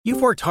You've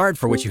worked hard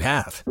for what you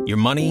have. Your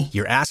money,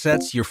 your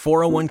assets, your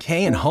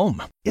 401k, and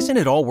home. Isn't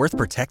it all worth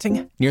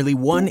protecting? Nearly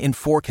 1 in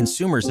 4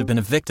 consumers have been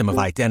a victim of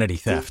identity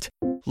theft.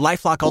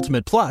 LifeLock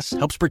Ultimate Plus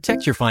helps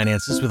protect your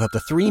finances with up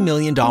to $3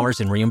 million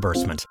in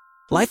reimbursement.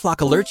 LifeLock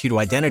alerts you to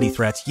identity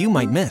threats you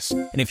might miss.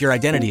 And if your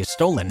identity is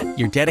stolen,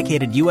 your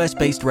dedicated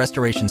U.S.-based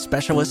restoration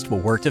specialist will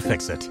work to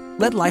fix it.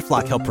 Let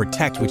LifeLock help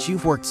protect what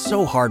you've worked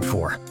so hard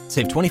for.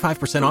 Save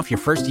 25% off your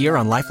first year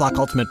on LifeLock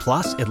Ultimate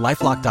Plus at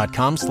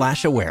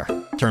LifeLock.com/aware.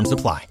 Terms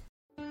apply.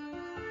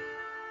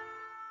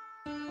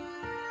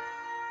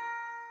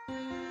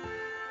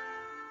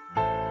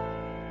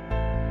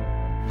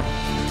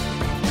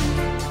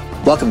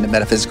 Welcome to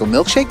Metaphysical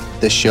Milkshake,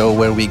 the show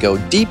where we go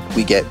deep,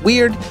 we get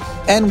weird,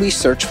 and we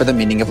search for the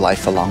meaning of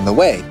life along the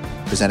way.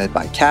 Presented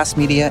by Cass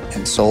Media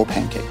and Soul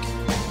Pancake.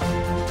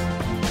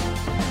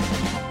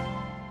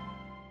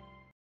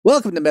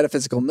 Welcome to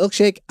Metaphysical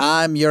Milkshake.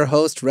 I'm your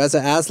host, Reza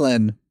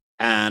Aslan.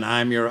 And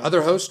I'm your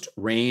other host,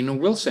 Rainn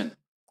Wilson.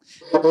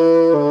 What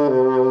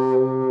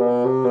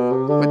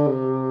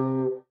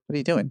are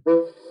you doing?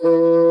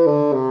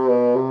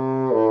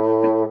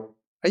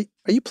 Are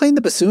you playing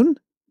the bassoon?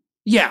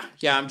 Yeah.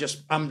 I'm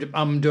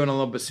doing a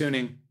little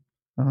bassooning.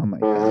 Oh my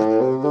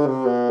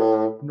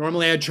God.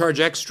 Normally I'd charge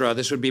extra.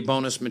 This would be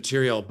bonus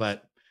material,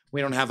 but we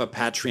don't have a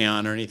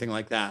Patreon or anything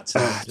like that. So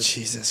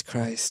Jesus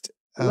Christ.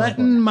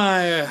 Letting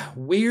my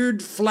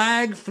weird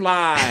flag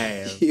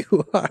fly.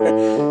 You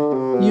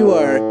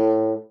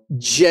are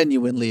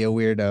genuinely a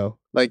weirdo.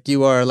 Like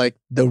you are like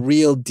the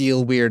real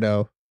deal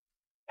weirdo.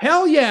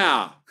 Hell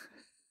yeah.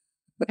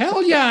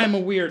 Hell yeah, I'm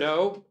a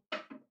weirdo.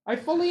 I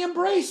fully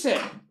embrace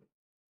it.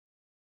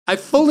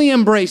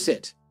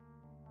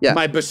 Yeah.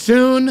 My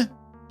bassoon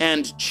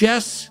and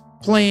chess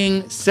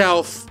playing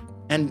self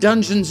and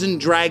Dungeons and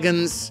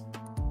Dragons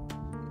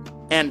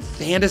and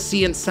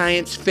fantasy and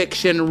science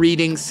fiction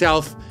reading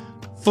self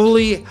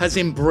fully has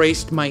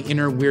embraced my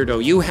inner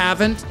weirdo. You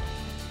haven't?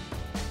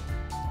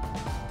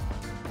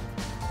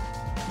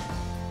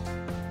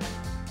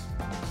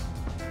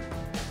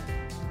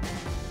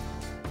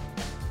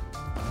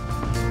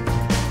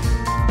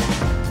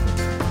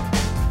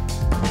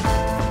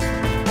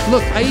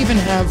 Look, I even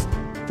have,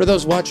 for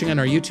those watching on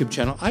our YouTube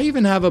channel, I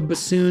even have a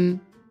bassoon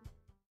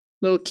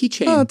little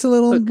keychain. Oh, it's a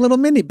little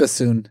mini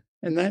bassoon.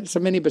 And that's a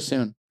mini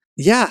bassoon.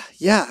 Yeah.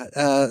 Do you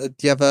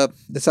have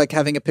it's like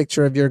having a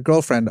picture of your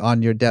girlfriend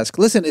on your desk.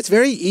 Listen, it's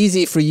very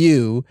easy for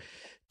you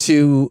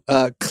to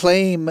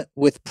claim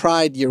with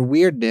pride your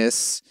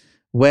weirdness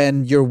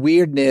when your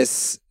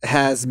weirdness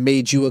has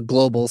made you a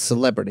global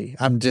celebrity.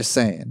 I'm just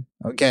saying,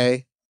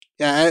 okay?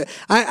 Yeah,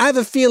 I have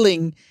a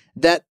feeling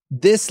that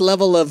this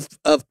level of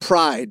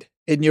pride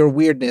in your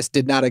weirdness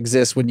did not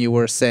exist when you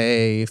were,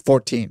 say,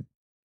 14.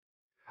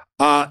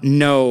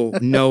 No,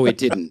 it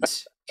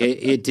didn't.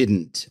 It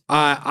didn't.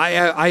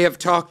 I have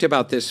talked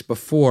about this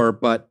before,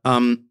 but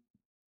I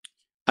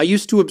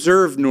used to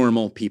observe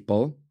normal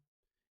people,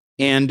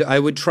 and I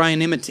would try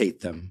and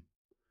imitate them.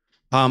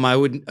 I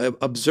would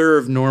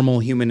observe normal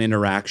human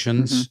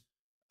interactions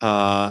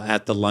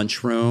at the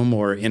lunchroom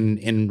or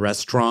in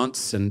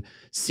restaurants and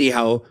see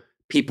how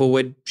people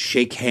would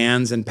shake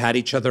hands and pat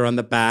each other on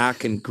the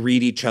back and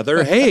greet each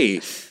other. Hey,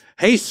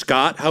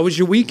 Scott, how was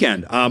your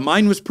weekend?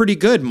 Mine was pretty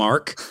good,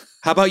 Mark.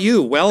 How about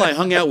you? Well, I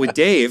hung out with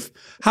Dave.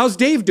 How's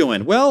Dave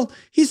doing? Well,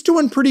 he's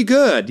doing pretty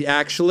good,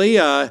 actually.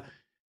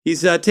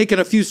 He's taking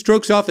a few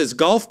strokes off his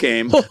golf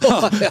game.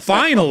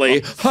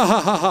 Finally.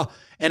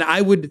 And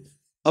I would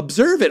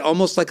observe it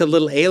almost like a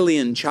little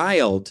alien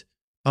child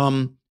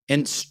and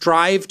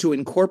strive to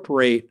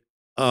incorporate,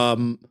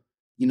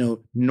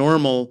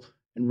 normal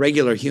and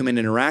regular human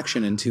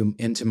interaction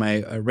into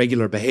my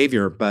regular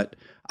behavior. But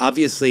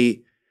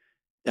obviously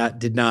that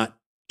did not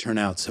turn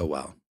out so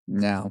well.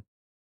 No.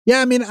 Yeah,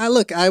 I mean, I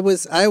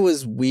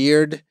was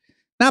weird,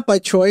 not by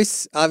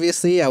choice.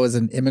 Obviously, I was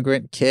an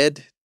immigrant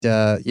kid,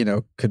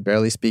 could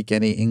barely speak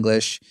any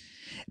English.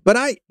 But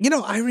I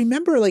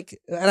remember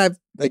and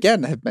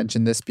I've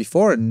mentioned this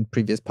before in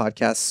previous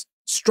podcasts,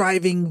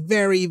 striving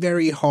very,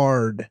 very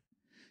hard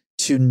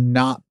to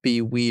not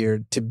be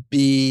weird, to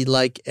be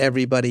like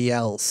everybody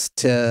else,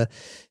 to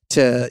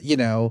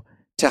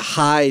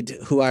hide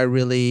who I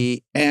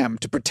really am,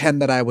 to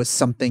pretend that I was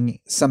something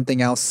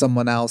else,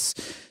 someone else,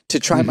 to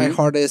try my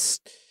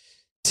hardest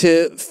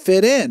to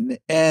fit in.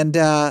 And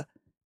I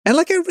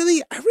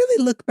really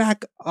look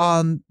back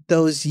on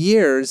those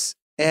years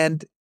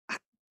and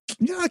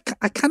I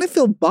kind of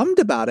feel bummed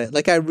about it.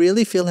 Like I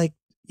really feel like,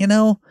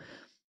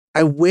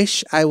 I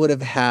wish I would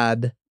have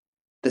had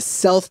the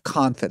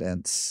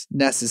self-confidence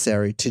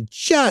necessary to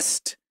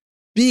just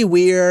be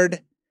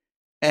weird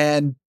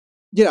and,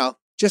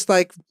 just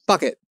like,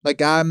 fuck it.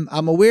 Like I'm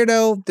a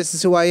weirdo. This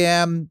is who I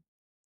am.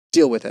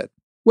 Deal with it.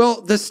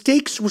 Well, the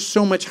stakes were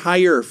so much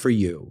higher for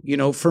you.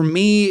 For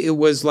me, it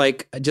was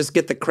like, just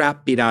get the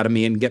crap beat out of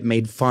me and get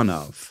made fun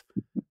of,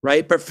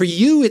 right? But for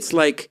you, it's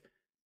like,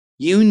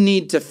 you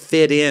need to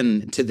fit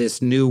in to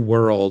this new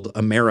world,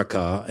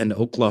 America and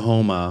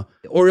Oklahoma,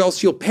 or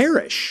else you'll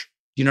perish.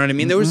 You know what I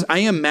mean? I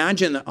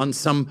imagine on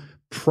some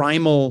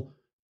primal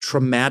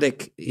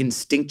traumatic,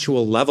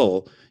 instinctual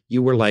level,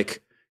 you were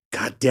like,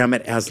 God damn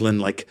it, Aslan,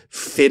 like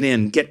fit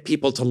in, get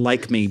people to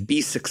like me,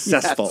 be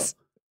successful. Yes.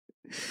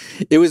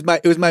 It was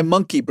my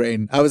monkey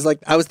brain. I was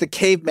the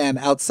caveman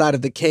outside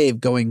of the cave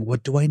going,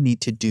 what do I need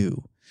to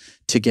do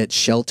to get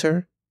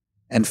shelter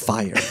and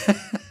fire?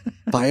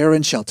 Fire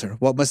and shelter.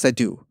 What must I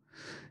do?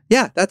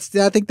 Yeah, I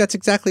think that's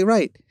exactly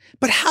right.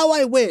 But how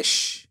I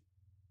wish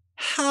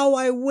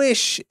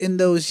in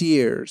those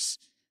years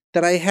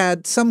that I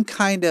had some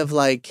kind of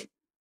like,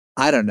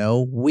 I don't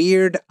know,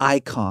 weird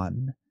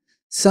icon,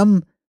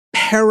 some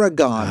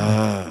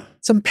paragon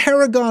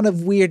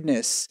of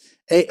weirdness,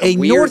 a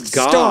weird North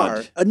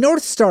god.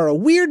 Star, a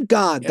weird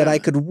god that I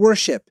could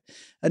worship,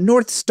 a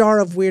North Star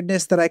of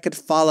weirdness that I could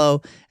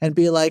follow and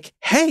be like,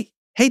 hey,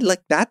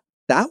 like that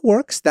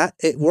works. That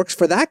it works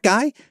for that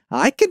guy.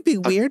 I could be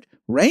weird.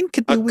 Rain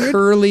could be weird. A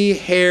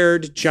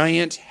curly-haired,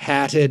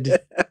 giant-hatted,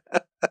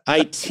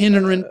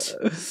 itinerant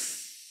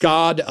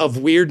god of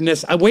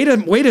weirdness. Wait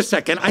a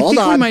second. I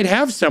think we might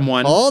have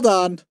someone. Hold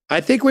on.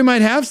 I think we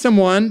might have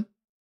someone.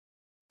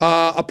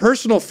 A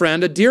personal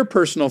friend, a dear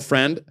personal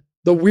friend,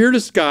 the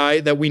weirdest guy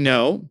that we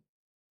know,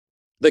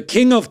 the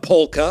king of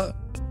polka,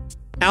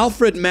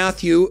 Alfred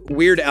Matthew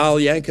Weird Al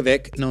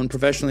Yankovic, known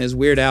professionally as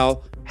Weird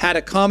Al, had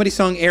a comedy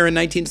song air in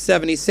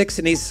 1976,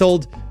 and he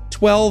sold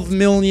 12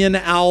 million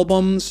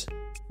albums,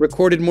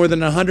 recorded more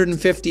than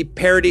 150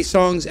 parody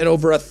songs, and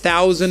over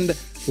 1,000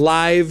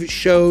 live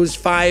shows,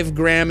 5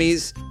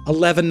 Grammys,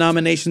 11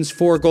 nominations,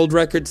 4 gold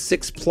records,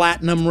 6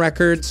 platinum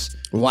records.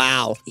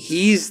 Wow.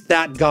 He's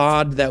that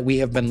god that we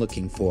have been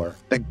looking for.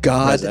 The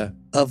god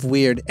of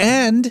weird.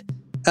 And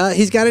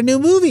he's got a new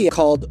movie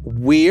called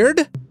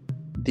Weird.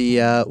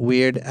 The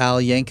Weird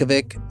Al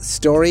Yankovic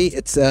story.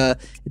 It's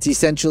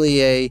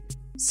essentially a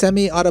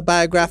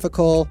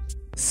semi-autobiographical,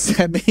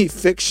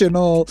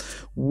 semi-fictional,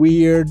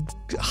 weird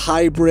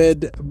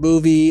hybrid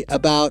movie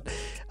about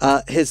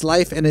his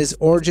life and his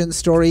origin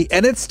story.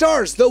 And it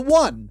stars the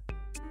one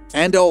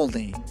and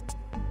only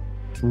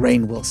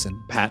Rainn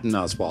Wilson. Patton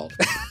Oswalt.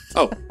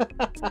 Oh.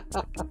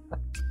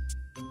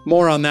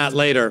 More on that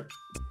later.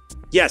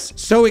 Yes,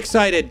 so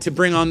excited to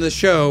bring on the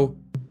show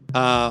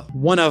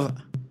one of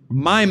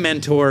my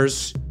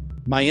mentors,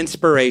 my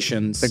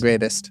inspirations. The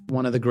greatest.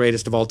 One of the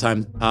greatest of all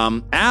time.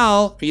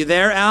 Al, are you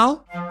there,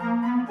 Al?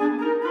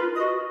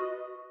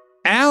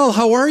 Al,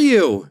 how are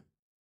you?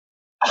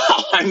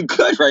 I'm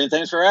good, Ryan.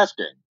 Thanks for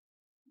asking.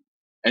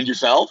 And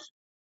yourself?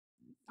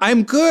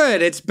 I'm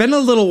good. It's been a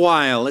little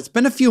while. It's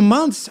been a few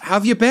months. How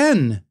have you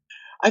been?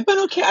 I've been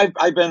okay.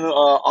 I've been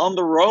on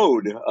the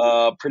road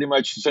pretty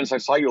much since I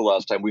saw you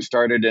last time. We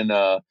started in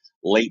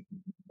late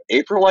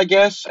April, I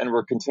guess, and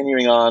we're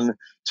continuing on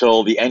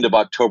till the end of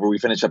October. We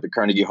finish up at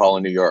Carnegie Hall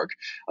in New York.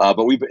 But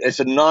it's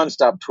a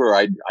nonstop tour.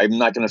 I'm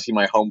not going to see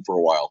my home for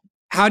a while.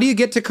 How do you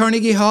get to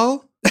Carnegie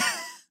Hall?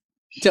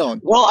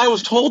 Don't. Well, I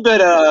was told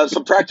that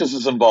some practice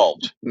is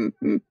involved.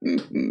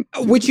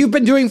 Which you've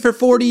been doing for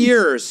 40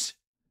 years.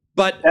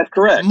 But that's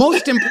correct.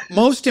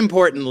 Most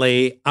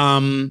importantly,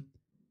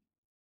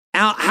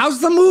 Al,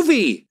 how's the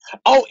movie?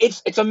 Oh,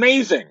 it's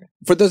amazing.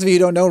 For those of you who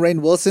don't know,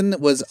 Rainn Wilson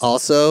was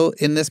also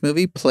in this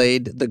movie,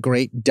 played the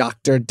great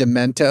Dr.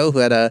 Demento, who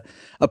had a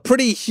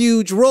pretty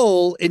huge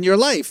role in your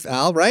life,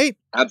 Al, right?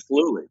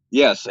 Absolutely.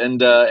 Yes. And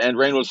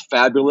Rainn was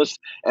fabulous.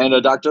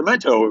 And Dr.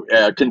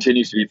 Demento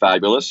continues to be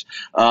fabulous.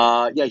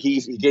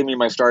 He gave me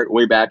my start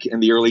way back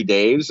in the early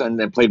days and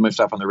then played my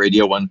stuff on the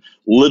radio when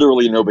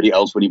literally nobody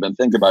else would even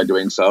think about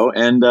doing so.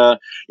 And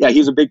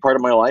he's a big part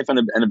of my life and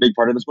a big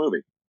part of this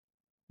movie.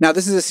 Now,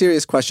 this is a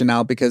serious question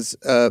now because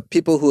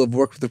people who have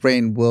worked with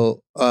Rainn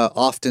will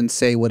often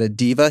say what a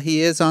diva he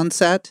is on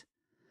set.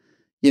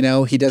 You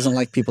know, he doesn't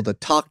like people to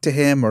talk to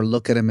him or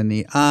look at him in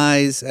the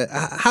eyes.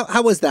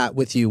 How was that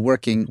with you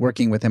working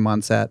with him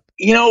on set?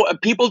 You know,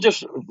 people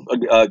just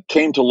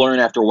came to learn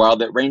after a while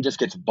that Rainn just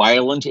gets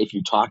violent if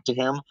you talk to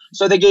him.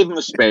 So they gave him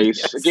a space,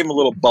 yes. They gave him a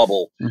little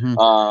bubble, and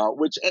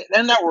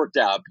that worked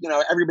out. You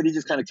know, everybody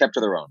just kind of kept to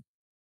their own.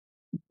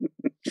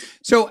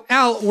 So,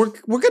 Al, we're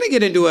going to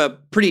get into a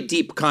pretty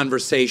deep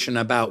conversation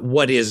about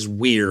what is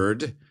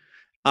weird.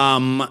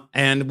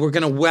 And we're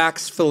going to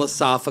wax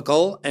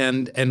philosophical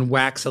and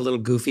wax a little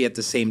goofy at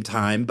the same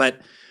time.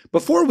 But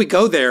before we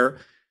go there,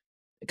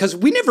 because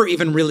we never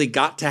even really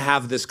got to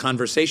have this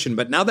conversation,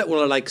 but now that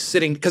we're like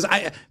sitting, because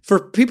for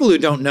people who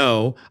don't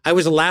know, I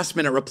was a last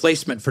minute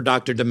replacement for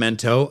Dr.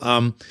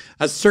 Demento,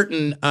 a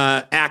certain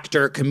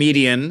actor,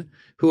 comedian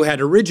who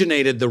had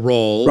originated the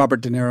role.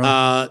 Robert De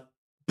Niro.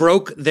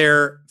 Broke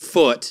their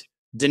foot,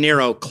 De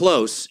Niro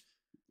close,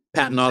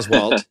 Patton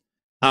Oswalt,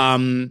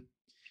 Patton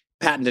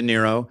De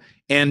Niro.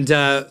 And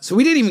so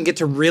we didn't even get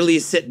to really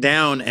sit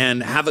down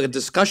and have a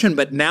discussion.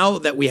 But now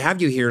that we have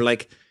you here,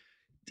 like,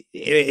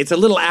 it's a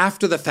little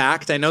after the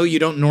fact. I know you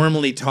don't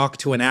normally talk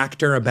to an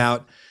actor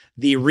about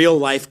the real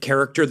life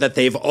character that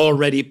they've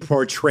already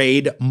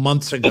portrayed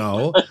months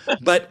ago.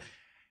 But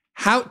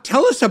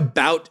tell us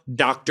about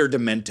Dr.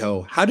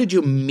 Demento. How did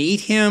you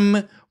meet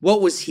him?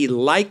 What was he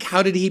like?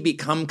 How did he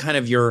become kind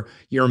of your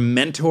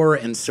mentor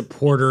and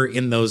supporter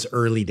in those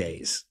early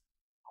days?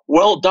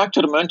 Well,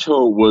 Dr.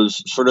 Demento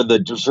was sort of the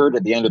dessert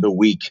at the end of the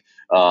week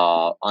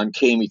on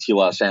KMET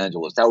Los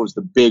Angeles. That was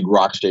the big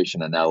rock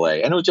station in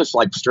LA. And it was just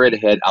like straight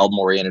ahead, album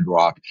oriented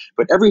rock.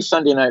 But every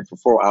Sunday night for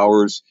 4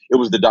 hours, it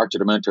was the Dr.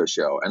 Demento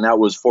show. And that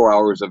was 4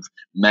 hours of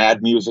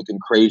mad music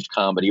and crazed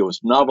comedy. It was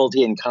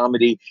novelty and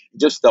comedy,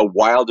 just the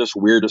wildest,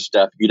 weirdest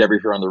stuff you'd ever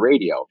hear on the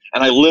radio.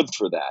 And I lived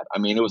for that. I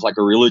mean, it was like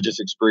a religious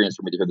experience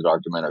for me to hear the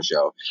Dr. Demento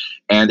show.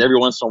 And every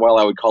once in a while,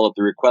 I would call up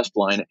the request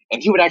line,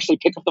 and he would actually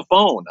pick up the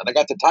phone. And I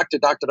got to talk to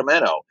Dr.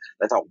 Demento.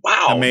 I thought,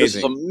 wow, this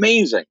is Amazing.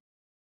 amazing.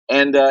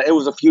 And it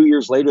was a few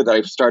years later that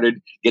I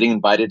started getting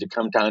invited to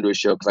come down to a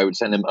show because I would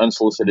send him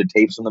unsolicited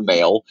tapes in the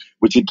mail,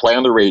 which he'd play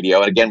on the radio,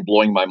 and again,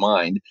 blowing my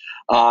mind.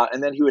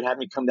 And then he would have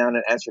me come down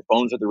and answer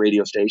phones at the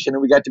radio station,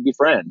 and we got to be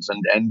friends,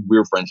 and we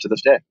were friends to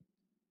this day.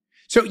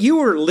 So you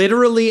were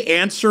literally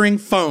answering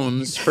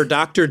phones for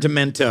Dr.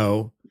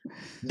 Demento.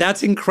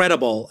 That's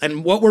incredible.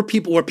 And what were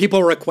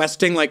people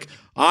requesting? Like,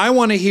 I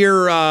want to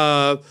hear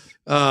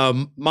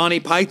Monty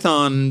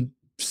Python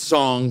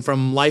song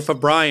from Life of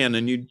Brian,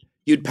 and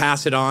you'd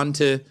pass it on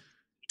to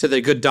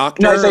the good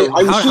doctor. No, I say,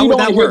 I'm sure you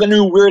want to hear work? the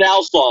new Weird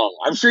Al song.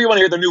 I'm sure you want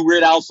to hear the new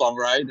Weird Al song,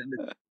 right?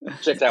 And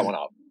check that one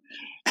out.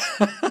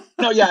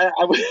 No, yeah,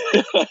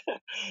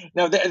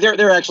 no.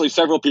 There are actually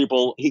several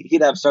people.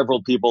 He'd have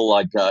several people.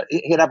 Like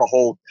he'd have a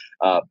whole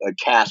a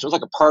cast. It was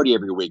like a party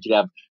every week. He'd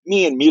have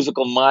me and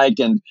Musical Mike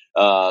and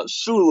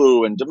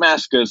Sulu and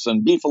Damascus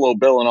and Beefalo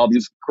Bill and all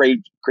these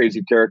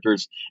crazy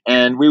characters.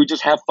 And we would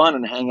just have fun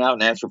and hang out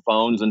and answer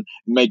phones and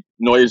make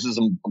noises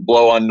and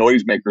blow on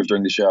noisemakers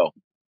during the show.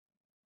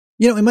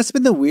 You know, it must have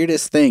been the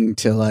weirdest thing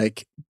to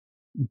like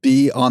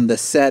be on the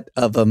set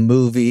of a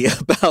movie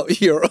about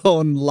your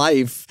own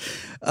life.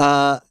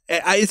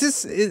 Is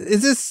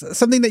this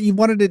something that you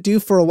wanted to do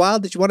for a while?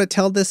 Did you want to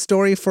tell this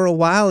story for a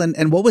while?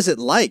 And what was it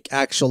like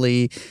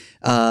actually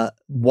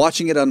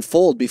watching it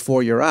unfold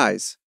before your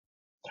eyes?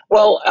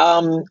 Well,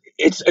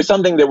 it's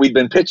something that we've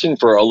been pitching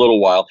for a little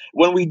while.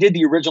 When we did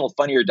the original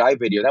Funny or Die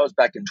video, that was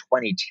back in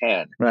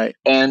 2010. Right.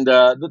 And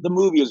the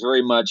movie is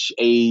very much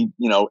a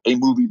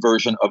movie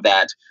version of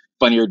that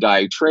Funny or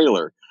Die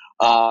trailer.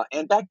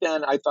 And back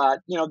then I thought,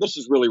 this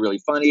is really, really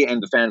funny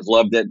and the fans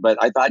loved it. But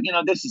I thought,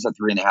 this is a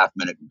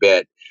 3.5-minute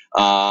bit.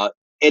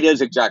 It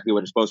is exactly what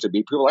it's supposed to be.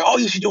 People are like, oh,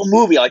 you should do a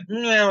movie. Like,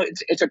 no,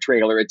 it's a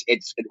trailer.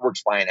 It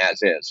works fine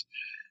as is.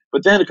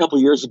 But then a couple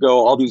of years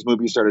ago, all these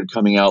movies started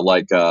coming out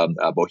like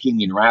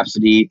Bohemian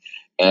Rhapsody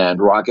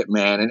and Rocket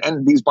Man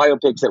and these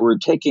biopics that were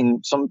taking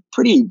some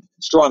pretty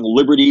strong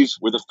liberties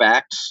with the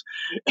facts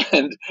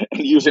and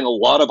using a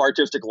lot of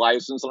artistic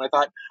license. And I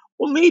thought,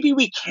 well, maybe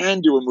we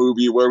can do a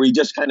movie where we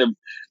just kind of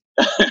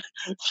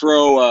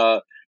throw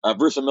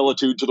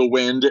verisimilitude to the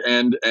wind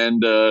and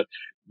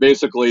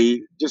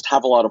basically just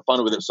have a lot of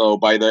fun with it. So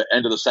by the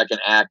end of the second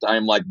act,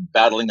 I'm like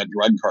battling a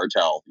drug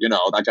cartel,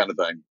 that kind of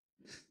thing.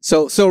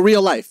 So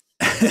real life.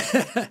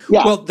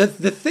 Yeah. Well, the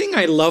thing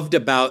I loved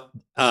about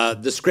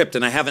the script,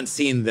 and I haven't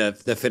seen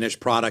the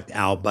finished product,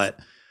 Al, but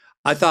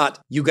I thought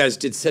you guys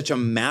did such a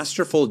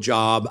masterful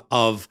job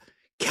of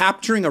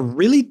capturing a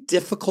really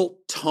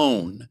difficult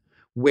tone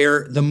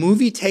where the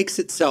movie takes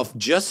itself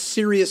just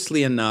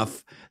seriously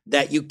enough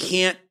that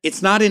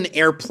it's not an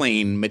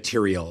airplane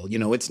material,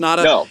 it's not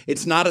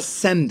a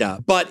send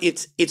up, but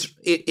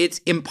it's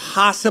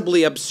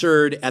impossibly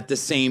absurd at the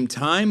same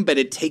time, but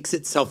it takes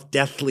itself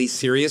deathly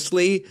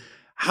seriously.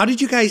 How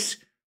did you guys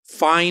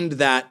find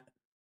that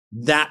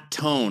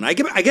tone? I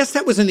guess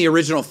that was in the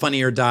original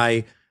Funny or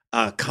Die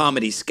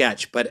comedy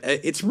sketch, but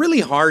it's really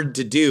hard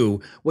to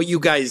do what you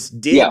guys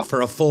did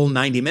for a full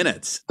 90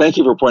 minutes. Thank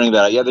you for pointing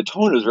that out. Yeah, the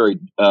tone is very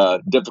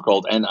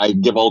difficult, and I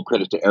give all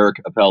credit to Eric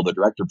Appel, the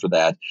director, for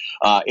that.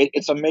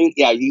 It's amazing.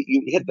 Yeah,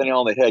 you hit the nail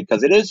on the head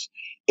because it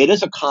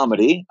is a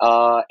comedy,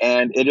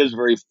 and it is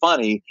very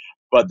funny,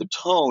 but the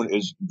tone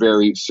is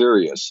very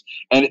serious,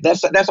 and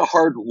that's a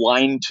hard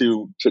line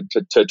to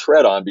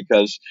tread on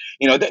because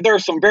there are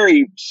some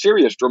very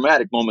serious,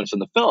 dramatic moments in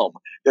the film.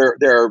 There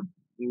are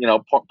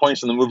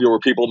points in the movie where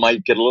people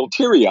might get a little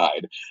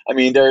teary-eyed. I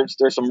mean, there's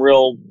some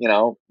real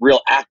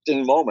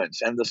acting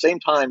moments, and at the same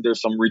time,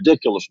 there's some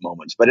ridiculous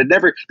moments. But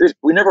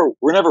we're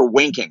never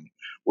winking.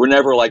 We're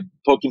never like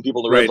poking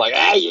people in the ribs, like,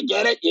 hey, you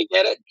get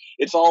it.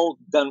 It's all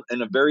done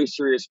in a very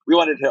serious. We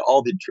wanted to hit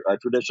all the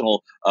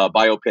traditional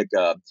biopic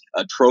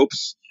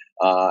tropes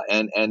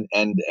and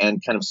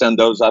kind of send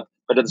those up.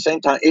 But at the same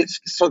time,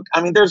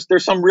 there's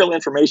some real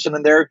information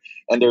in there,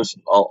 and there's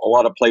a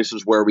lot of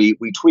places where we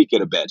tweak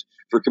it a bit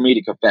for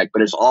comedic effect,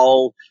 but it's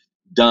all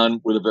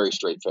done with a very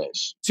straight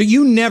face. So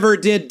you never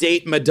did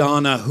date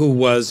Madonna, who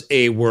was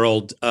a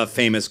world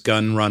famous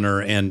gun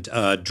runner and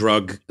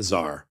drug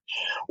czar?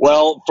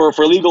 Well,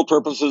 for legal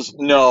purposes,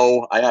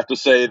 no. I have to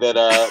say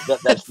that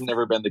that's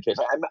never been the case.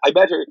 I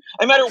met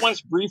her once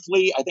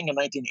briefly, I think in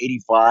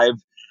 1985.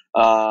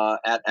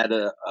 At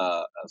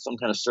some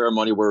kind of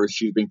ceremony where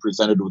she was being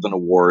presented with an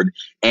award,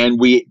 and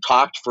we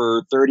talked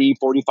for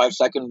 30-45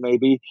 seconds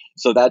maybe.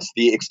 So that's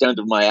the extent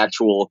of my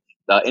actual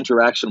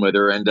interaction with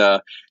her, and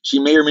she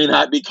may or may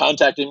not be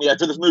contacting me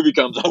after this movie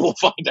comes out. We'll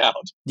find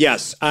out.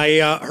 Yes,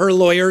 her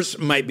lawyers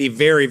might be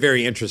very,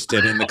 very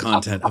interested in the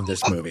content of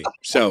this movie.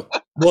 So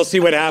we'll see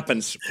what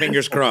happens.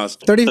 Fingers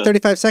crossed.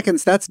 35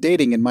 seconds, that's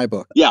dating in my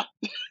book. Yeah,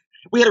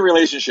 we had a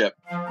relationship.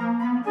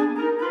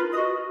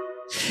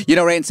 You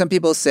know, Rain, some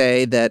people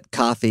say that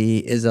coffee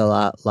is a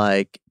lot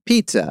like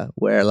pizza,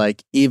 where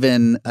like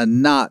even a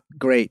not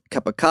great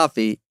cup of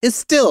coffee is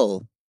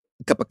still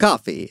a cup of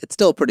coffee. It's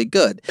still pretty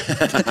good.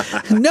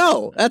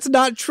 No, that's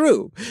not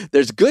true.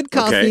 There's good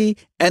coffee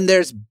and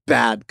there's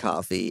bad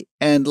coffee.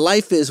 And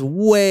life is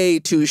way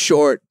too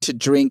short to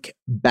drink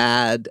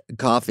bad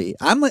coffee.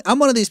 I'm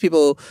one of these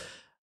people,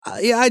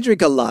 I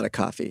drink a lot of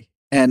coffee.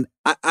 And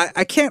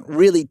I can't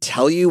really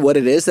tell you what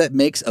it is that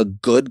makes a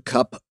good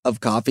cup of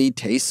coffee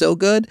taste so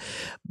good.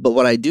 But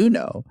what I do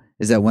know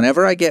is that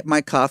whenever I get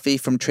my coffee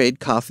from Trade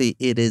Coffee,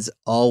 it is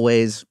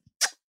always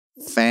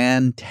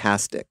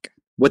fantastic.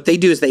 What they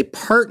do is they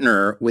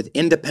partner with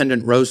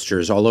independent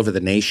roasters all over the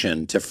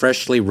nation to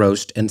freshly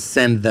roast and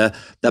send the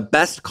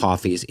best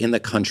coffees in the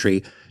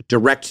country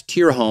direct to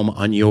your home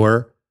on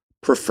your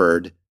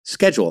preferred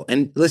schedule.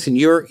 And listen,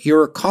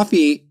 your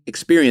coffee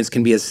experience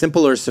can be as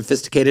simple or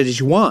sophisticated as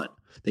you want.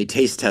 They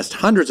taste test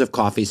hundreds of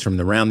coffees from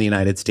around the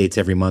United States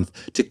every month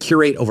to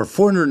curate over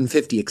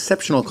 450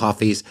 exceptional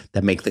coffees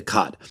that make the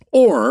cut.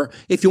 Or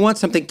if you want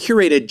something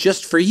curated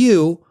just for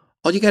you,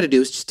 all you got to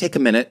do is just take a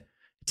minute,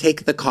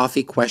 take the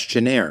coffee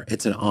questionnaire.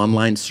 It's an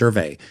online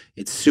survey.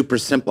 It's super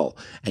simple,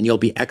 and you'll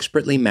be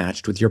expertly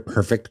matched with your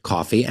perfect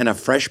coffee, and a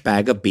fresh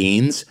bag of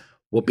beans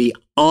will be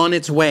on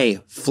its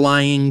way,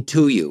 flying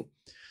to you.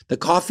 The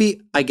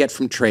coffee I get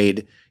from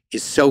Trade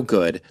is so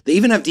good. They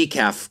even have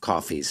decaf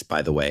coffees,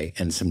 by the way,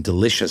 and some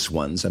delicious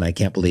ones, and I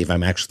can't believe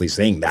I'm actually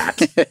saying that.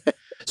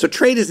 So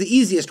Trade is the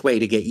easiest way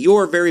to get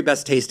your very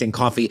best tasting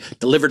coffee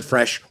delivered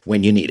fresh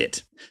when you need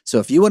it. So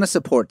if you want to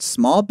support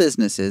small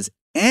businesses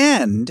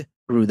and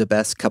brew the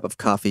best cup of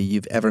coffee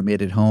you've ever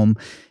made at home,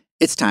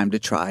 it's time to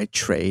try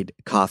Trade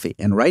Coffee.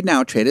 And right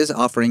now, Trade is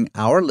offering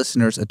our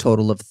listeners a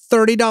total of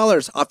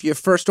 $30 off your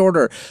first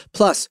order,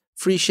 plus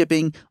free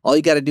shipping. All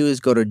you got to do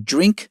is go to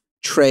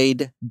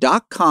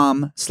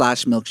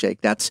drinktrade.com/milkshake.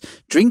 That's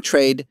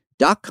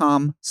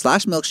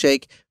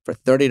drinktrade.com/milkshake for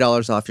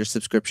 $30 off your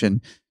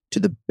subscription to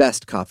the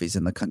best coffees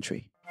in the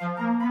country.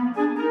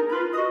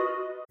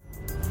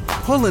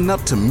 Pulling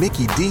up to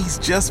Mickey D's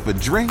just for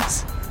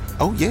drinks?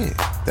 Oh yeah,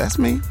 that's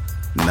me.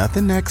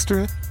 Nothing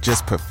extra,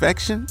 just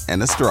perfection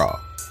and a straw.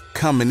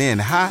 Coming in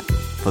hot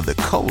for the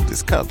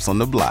coldest cups on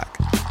the block.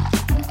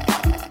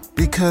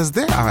 Because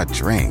there are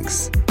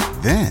drinks.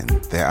 Then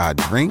there are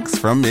drinks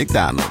from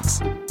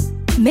McDonald's.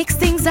 Mix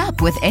things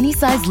up with any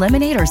size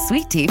lemonade or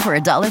sweet tea for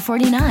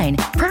 $1.49.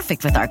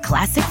 Perfect with our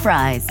classic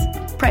fries.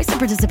 Price and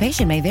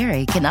participation may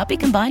vary. Cannot be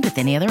combined with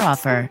any other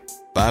offer.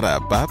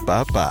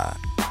 Ba-da-ba-ba-ba.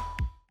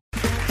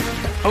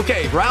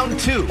 Okay, round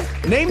two.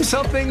 Name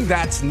something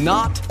that's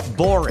not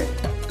boring.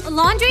 A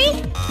laundry?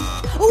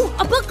 Ooh,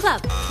 a book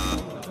club.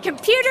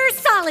 Computer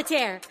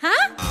solitaire,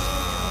 huh?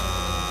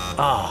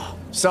 Ah,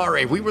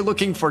 sorry, we were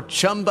looking for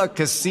Chumba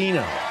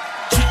Casino.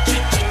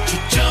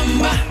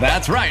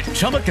 That's right,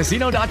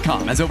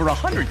 ChumbaCasino.com has over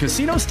 100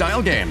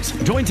 casino-style games.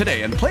 Join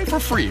today and play for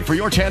free for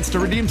your chance to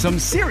redeem some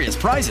serious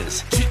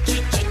prizes.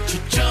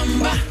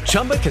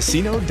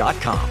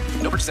 ChumbaCasino.com.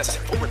 No purchase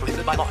necessary. Void where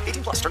prohibited by law.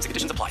 18+ terms and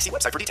conditions apply. See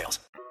website for details.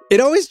 It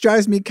always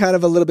drives me kind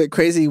of a little bit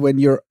crazy when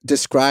you're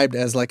described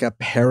as like a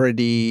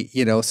parody,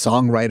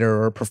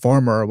 songwriter or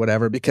performer or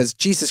whatever, because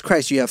Jesus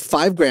Christ, you have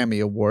 5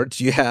 Grammy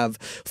Awards, you have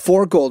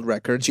 4 gold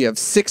records, you have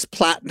 6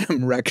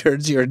 platinum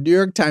records, you're a New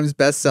York Times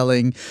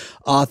bestselling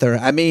author.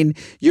 I mean,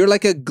 you're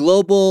like a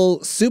global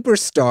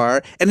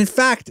superstar. And in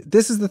fact,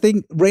 this is the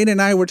thing, Rain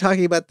and I were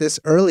talking about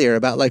this earlier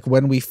about like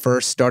when we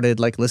first started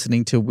like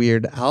listening to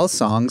Weird Al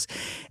songs.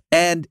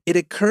 And it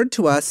occurred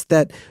to us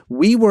that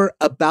we were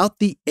about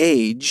the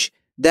age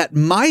that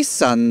my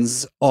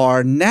sons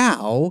are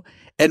now,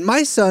 and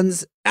my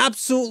sons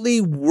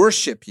absolutely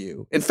worship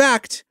you. In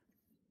fact,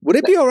 would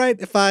it be all right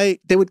if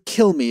they would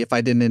kill me if I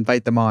didn't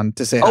invite them on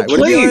to say hi? Please.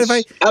 Would it be all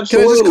right if Absolutely.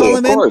 Can I just call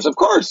them in? Of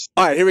course.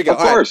 All right, here we go. Of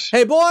course. All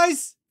right. Hey,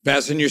 boys.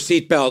 Fasten your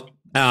seatbelt,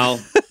 Al,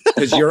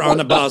 because you're on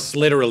a bus,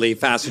 literally.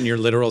 Fasten your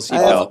literal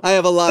seatbelt. I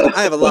have a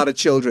lot of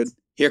children.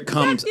 Here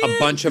comes a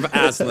bunch of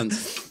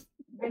Aslans.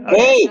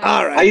 Hey,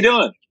 all right. How you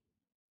doing?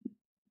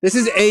 This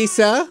is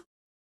Asa.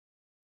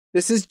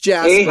 This is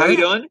Jasper. Hey, how you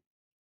doing?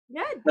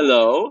 Good.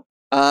 Hello.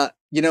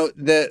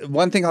 The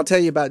one thing I'll tell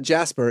you about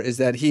Jasper is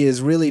that he has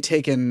really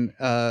taken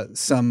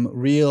some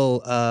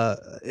real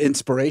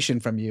inspiration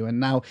from you,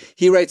 and now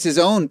he writes his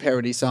own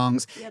parody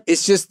songs. Yep.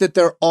 It's just that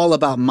they're all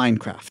about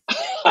Minecraft.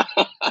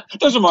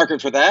 There's a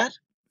market for that.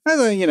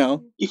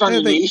 You found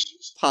your niche?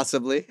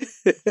 Possibly.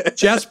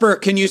 Jasper,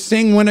 can you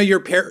sing one of your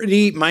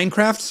parody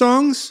Minecraft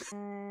songs?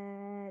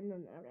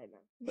 No,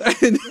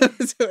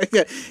 right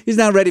now. He's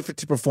not ready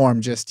to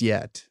perform just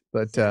yet.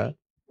 But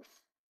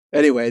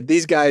anyway,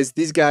 these guys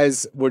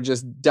were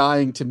just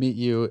dying to meet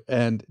you.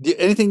 And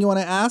anything you want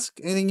to ask?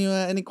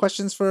 Any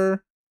questions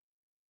for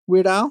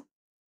Weird Al?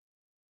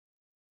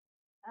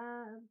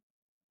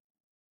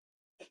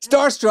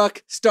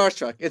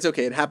 Starstruck. It's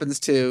okay. It happens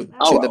to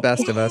the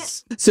best of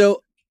us.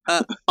 So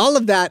all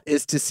of that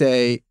is to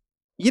say,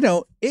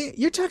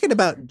 you're talking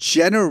about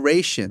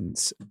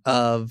generations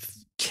of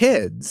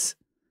kids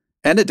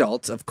and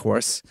adults, of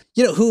course,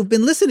 who've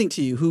been listening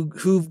to you,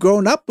 who've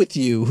grown up with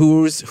you,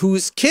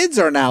 whose kids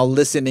are now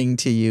listening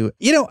to you.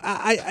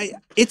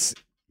 It's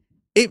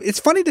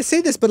funny to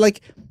say this, but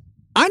like,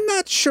 I'm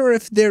not sure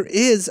if there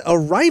is a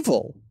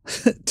rival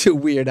to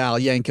Weird Al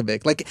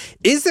Yankovic. Like,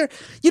 is there,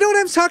 what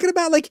I'm talking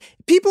about? Like,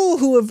 people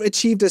who have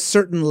achieved a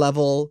certain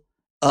level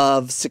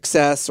of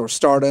success or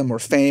stardom or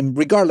fame,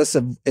 regardless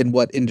of in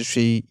what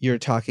industry you're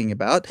talking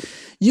about,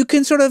 you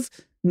can sort of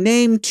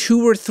name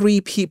 2 or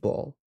 3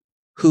 people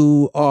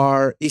who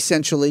are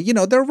essentially,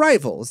 they're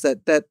rivals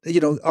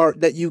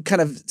that you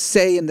kind of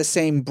say in the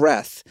same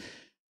breath.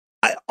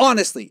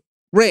 Honestly,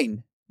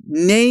 Rain,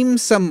 name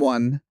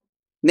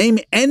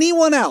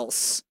anyone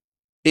else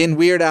in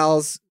Weird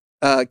Al's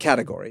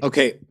category.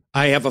 Okay,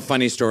 I have a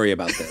funny story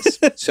about this.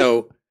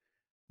 So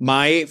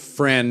my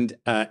friend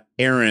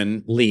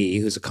Aaron Lee,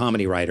 who's a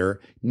comedy writer,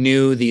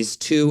 knew these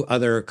 2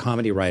 other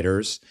comedy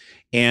writers,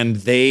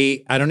 and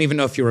I don't even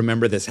know if you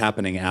remember this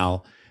happening,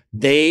 Al.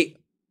 They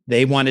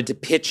wanted to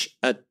pitch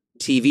a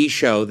TV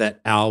show that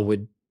Al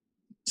would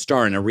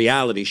star in, a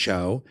reality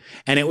show,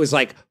 and it was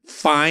like,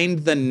 find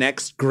the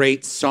next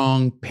great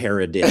song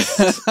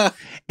parodist.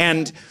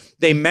 And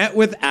they met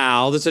with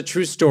Al. This is a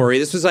true story.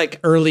 This was like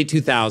early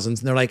 2000s. And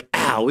they're like,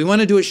 Al, we want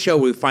to do a show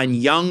where we find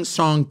young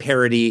song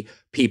parody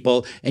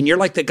people. And you're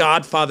like the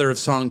godfather of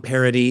song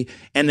parody.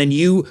 And then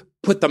you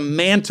put the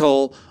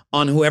mantle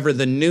on whoever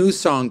the new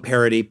song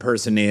parody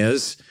person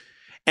is.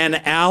 And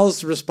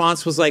Al's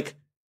response was like,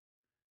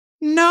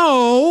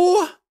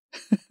 no,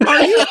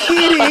 are you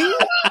kidding?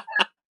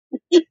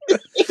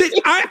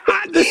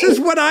 This is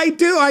what I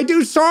do. I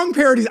do song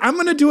parodies. I'm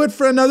going to do it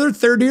for another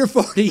 30 or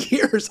 40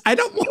 years. I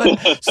don't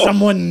want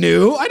someone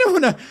new. I don't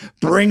want to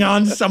bring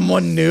on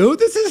someone new.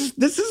 This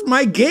is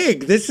my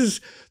gig. This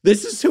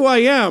is who I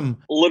am.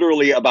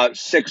 Literally about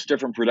 6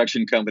 different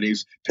production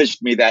companies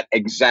pitched me that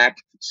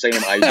exact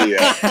same idea.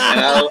 And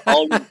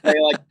I'll say,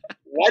 like,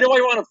 why do I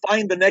want to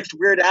find the next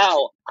Weird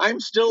Al? I'm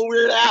still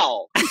Weird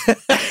Al.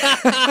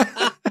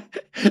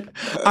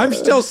 I'm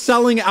still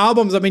selling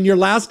albums. I mean, your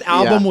last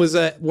album was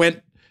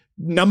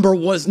number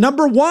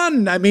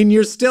 1. I mean,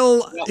 you're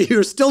still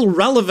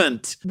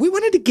relevant. We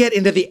wanted to get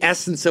into the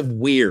essence of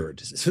weird.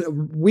 So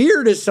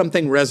weird is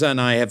something Reza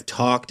and I have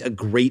talked a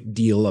great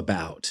deal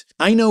about.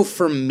 I know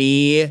for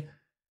me,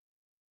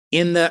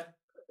 in the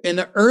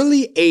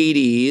early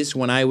 80s,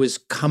 when I was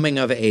coming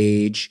of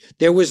age,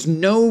 there was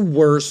no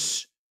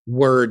worse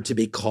word to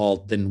be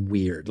called than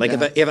weird. Like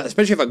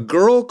especially if a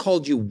girl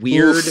called you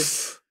weird,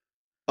 it's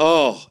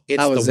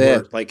the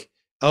word. Like,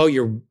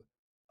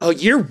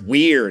 you're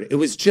weird. It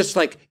was just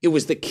like, it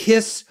was the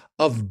kiss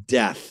of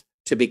death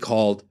to be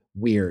called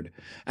weird.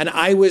 And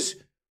I was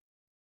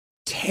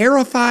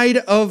terrified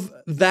of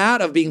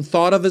that, of being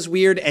thought of as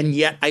weird. And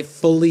yet I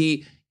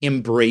fully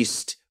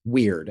embraced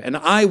weird. And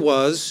I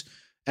was,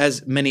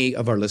 as many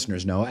of our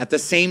listeners know, at the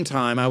same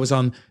time, I was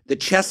on the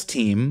chess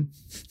team,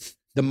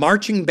 the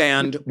marching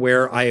band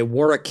where I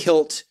wore a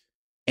kilt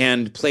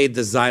and played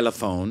the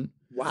xylophone.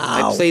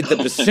 Wow. I played the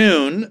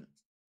bassoon.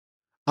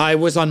 I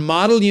was on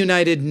Model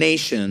United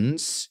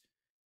Nations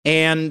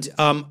and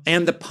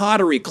the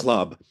Pottery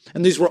Club.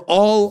 And these were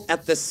all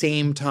at the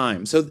same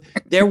time. So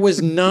there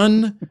was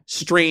none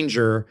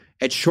stranger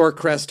at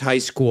Shorecrest High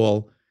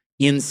School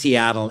in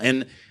Seattle.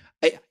 And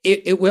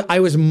I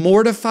was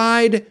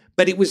mortified,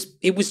 but it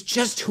was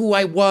just who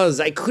I was.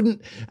 I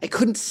couldn't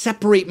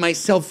separate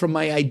myself from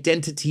my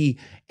identity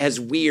as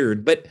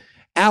weird. But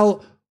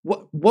Al,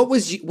 what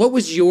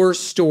was your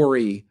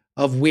story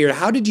of weird?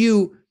 How did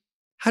you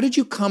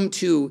come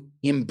to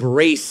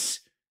embrace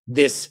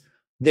this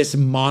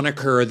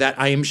moniker that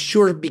I am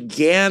sure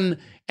began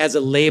as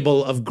a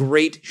label of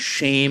great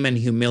shame and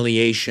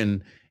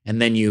humiliation,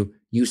 and then you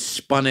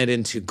spun it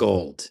into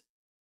gold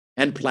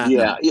and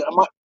platinum? Yeah.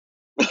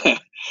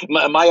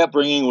 My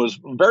upbringing was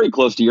very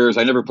close to yours.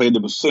 I never played the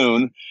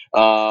bassoon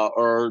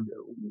or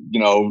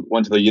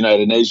went to the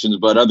United Nations.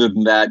 But other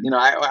than that,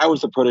 I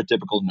was a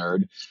prototypical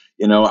nerd.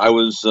 I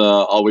was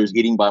always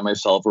eating by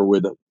myself or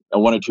with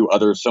 1 or 2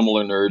 other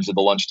similar nerds at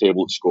the lunch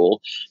table at school.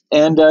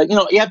 And,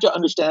 you have to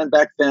understand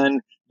back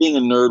then, being a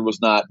nerd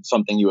was not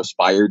something you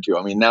aspired to.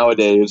 I mean,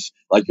 nowadays,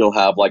 like you'll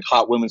have like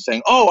hot women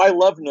saying, "Oh, I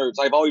love nerds.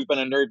 I've always been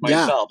a nerd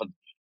myself." Yeah. And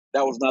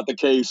that was not the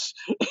case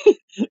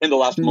in the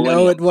last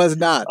millennium. No, it was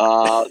not.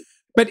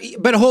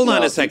 But hold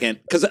on a second,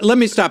 because let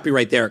me stop you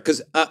right there.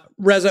 Because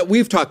Reza,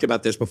 we've talked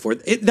about this before.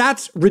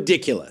 That's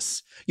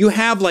ridiculous. You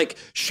have like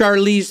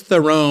Charlize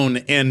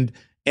Theron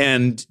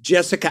and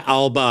Jessica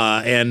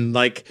Alba and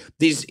like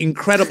these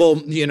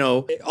incredible,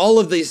 all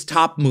of these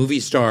top movie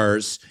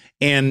stars,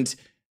 and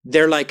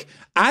they're like,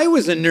 I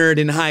was a nerd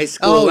in high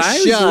school. I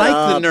was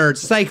like the nerds.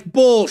 It's like,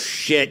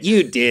 bullshit.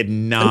 You did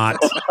not.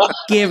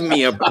 Give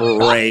me a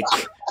break.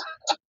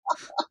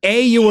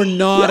 A, you were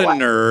not a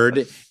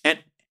nerd,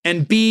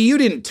 And B, you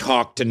didn't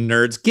talk to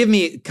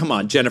nerds. Come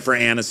on, Jennifer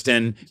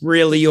Aniston.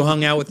 Really, you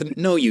hung out with them?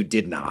 No, you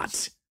did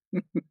not.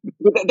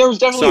 But there was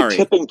definitely a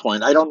tipping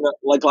point. I don't know,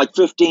 like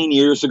 15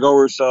 years ago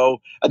or so.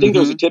 I think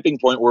there was a tipping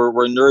point where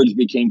nerds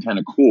became kind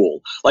of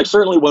cool. Like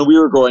certainly when we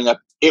were growing up,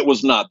 it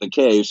was not the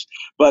case.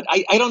 But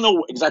I don't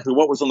know exactly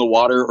what was in the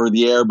water or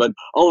the air. But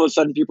all of a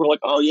sudden, people are like,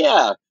 "Oh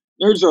yeah,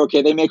 nerds are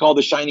okay. They make all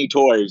the shiny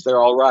toys.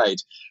 They're all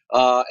right."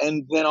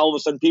 And then all of a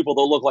sudden, people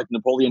that look like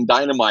Napoleon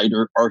Dynamite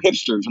are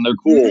hipsters and they're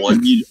cool,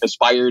 and you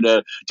aspire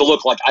to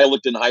look like I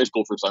looked in high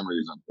school for some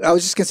reason. I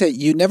was just gonna say,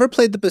 you never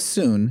played the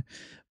bassoon,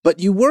 but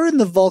you were in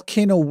the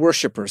Volcano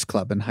Worshippers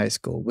Club in high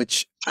school,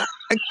 which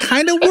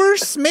kind of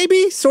worse,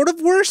 maybe sort of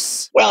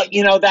worse. Well,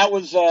 that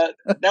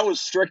was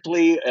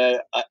strictly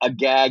a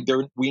gag.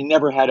 We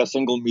never had a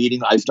single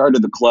meeting. I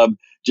started the club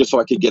just so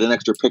I could get an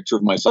extra picture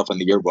of myself in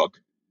the yearbook.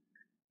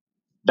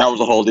 That was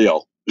the whole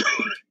deal.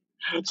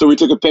 So we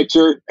took a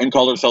picture and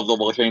called ourselves the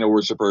Volcano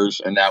Worshippers,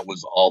 and that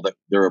was all that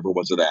there ever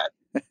was of that.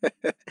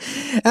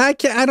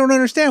 I don't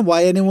understand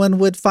why anyone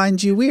would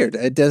find you weird.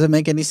 It doesn't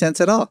make any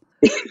sense at all.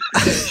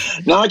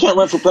 Now I can't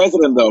run for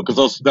president, though,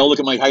 because they'll look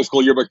at my high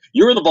school yearbook.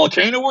 You're the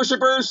Volcano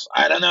Worshippers?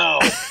 I don't know.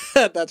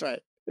 That's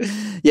right.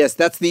 Yes,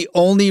 that's the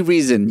only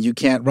reason you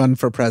can't run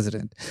for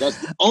president. That's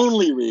the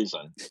only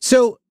reason.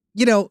 So,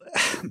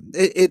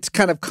 it's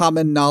kind of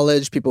common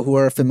knowledge. People who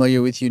are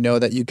familiar with you know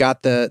that you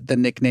got the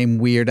nickname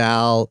Weird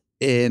Al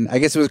in, I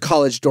guess it was a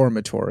college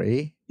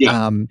dormitory.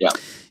 Yeah.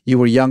 You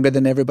were younger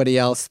than everybody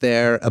else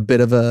there, a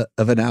bit of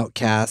an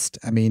outcast.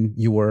 I mean,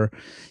 you were,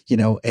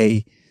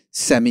 a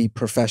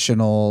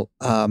semi-professional,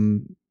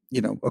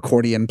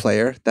 accordion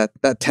player.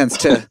 That tends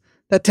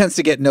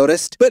to get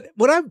noticed. But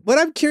what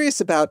I'm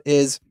curious about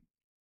is,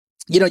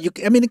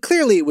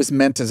 clearly it was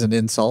meant as an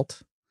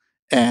insult,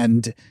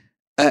 and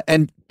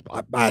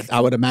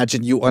I would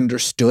imagine you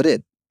understood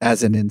it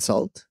as an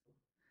insult.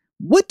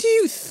 What do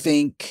you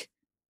think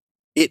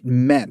it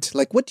meant?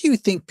 Like, what do you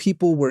think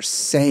people were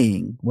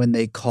saying when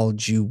they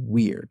called you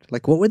weird?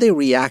 Like, what were they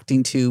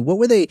reacting to? What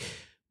were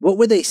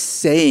they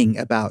saying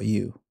about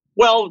you?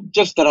 Well,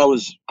 just that I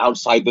was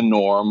outside the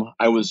norm.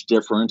 I was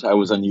different. I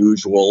was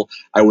unusual.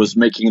 I was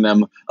making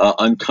them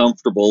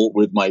uncomfortable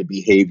with my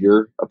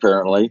behavior,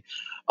 apparently.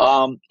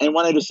 And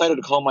when I decided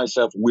to call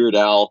myself Weird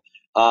Al,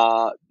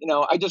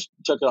 I just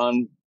took it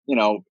on,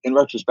 in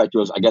retrospect,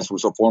 I guess it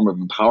was a form of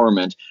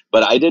empowerment,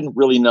 but I didn't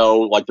really know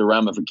like the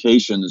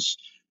ramifications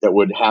that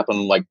would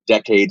happen like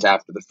decades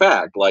after the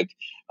fact. Like,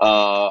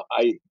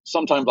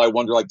 sometimes I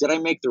wonder, like, did I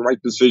make the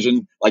right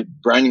decision, like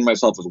branding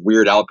myself as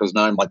Weird Al, because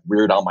now I'm like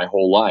Weird Al my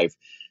whole life.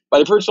 But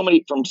I've heard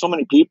from so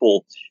many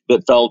people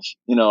that felt,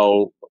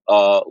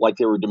 like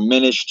they were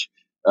diminished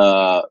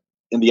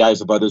in the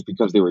eyes of others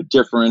because they were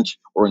different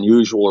or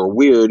unusual or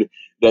weird,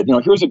 that,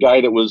 here's a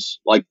guy that was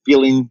like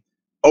feeling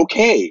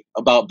okay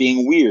about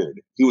being weird.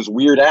 He was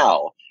Weird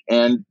Al.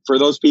 And for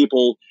those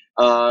people,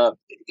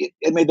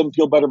 it made them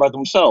feel better about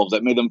themselves.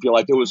 It made them feel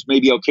like it was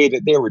maybe okay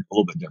that they were a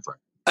little bit different.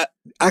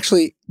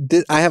 Actually,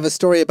 I have a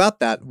story about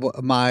that.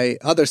 My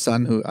other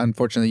son, who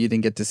unfortunately you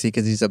didn't get to see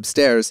because he's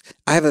upstairs,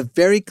 I have a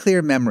very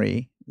clear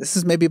memory. This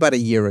is maybe about a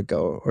year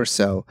ago or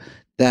so,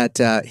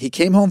 that he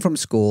came home from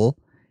school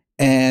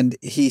and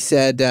he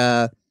said,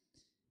 I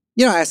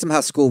asked him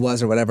how school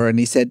was or whatever. And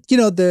he said,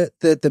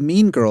 the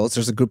mean girls,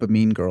 there's a group of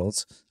mean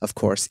girls, of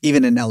course,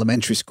 even in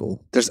elementary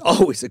school, there's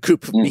always a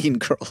group of mean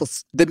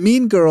girls. The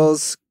mean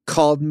girls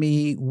called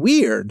me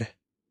weird.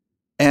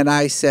 And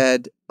I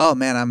said, oh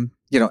man,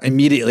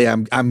 immediately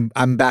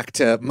I'm back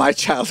to my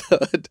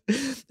childhood.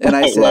 And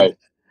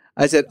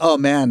I said, oh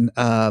man,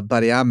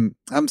 buddy, I'm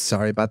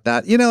sorry about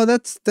that.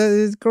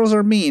 The girls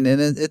are mean and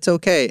it's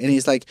okay. And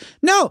he's like,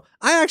 no,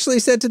 I actually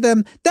said to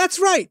them, that's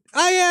right.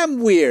 I am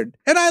weird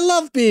and I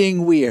love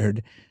being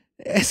weird.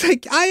 It's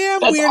like, I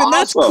am weird awesome. And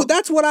that's cool.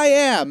 That's what I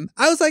am.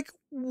 I was like,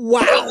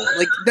 wow,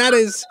 like that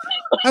is,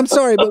 I'm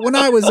sorry. But when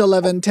I was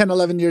 10,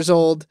 11 years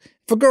old,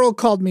 if a girl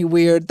called me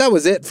weird, that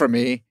was it for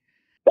me.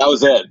 That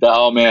was it.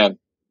 Oh man.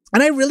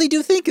 And I really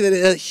do think that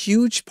a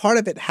huge part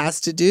of it has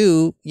to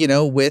do,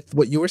 with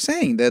what you were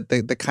saying, that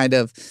the kind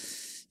of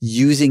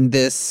using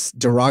this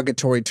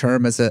derogatory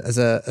term as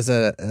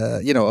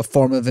a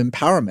form of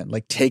empowerment,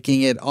 like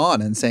taking it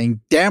on and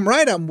saying, "Damn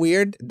right, I'm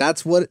weird."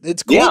 That's what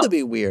it's cool to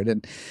be weird,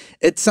 and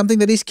it's something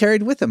that he's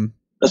carried with him.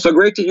 That's so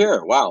great to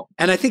hear. Wow.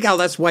 And I think, Al,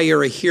 that's why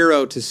you're a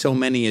hero to so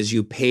many, as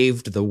you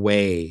paved the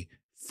way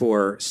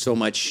for so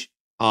much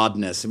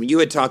oddness. I mean, you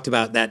had talked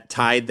about that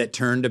tide that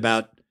turned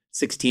about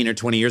 16 or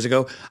 20 years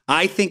ago.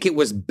 I think it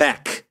was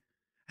Beck.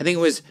 I think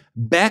it was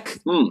Beck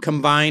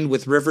combined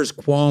with Rivers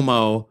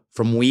Cuomo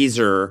from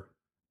Weezer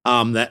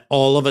that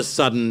all of a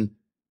sudden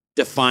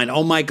defined,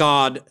 oh my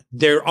God,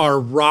 there are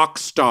rock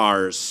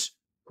stars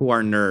who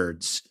are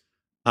nerds.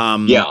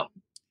 Yeah.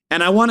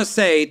 And I want to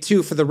say,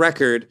 too, for the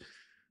record,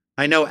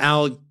 I know,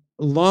 Al, a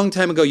long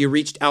time ago, you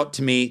reached out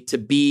to me to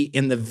be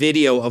in the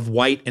video of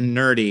White and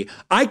Nerdy.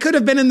 I could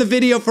have been in the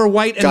video for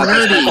White and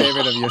Nerdy. That's my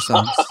favorite of your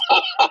songs.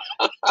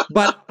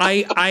 But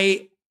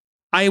I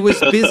I was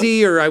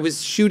busy or I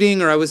was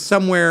shooting or I was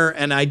somewhere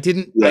and I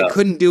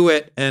couldn't do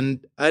it.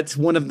 And that's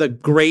one of the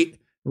great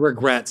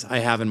regrets I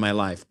have in my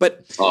life.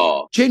 But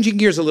changing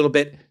gears a little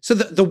bit. So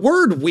the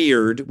word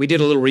weird, we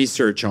did a little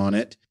research on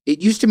it.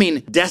 It used to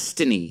mean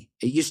destiny.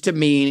 It used to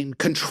mean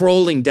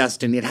controlling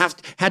destiny. It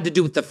had to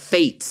do with the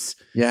fates.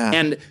 Yeah.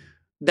 And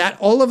that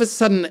all of a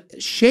sudden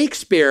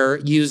Shakespeare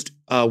used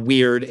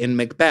weird in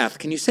Macbeth.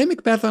 Can you say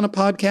Macbeth on a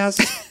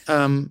podcast?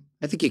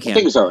 I think you can. I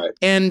think it's all right.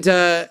 And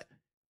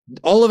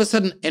all of a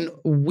sudden, and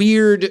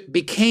weird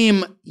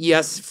became,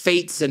 yes,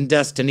 fates and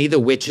destiny. The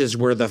witches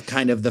were the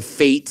kind of the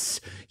fates,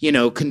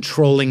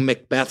 controlling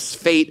Macbeth's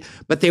fate,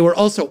 but they were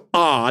also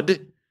odd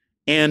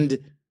and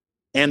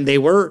they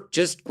were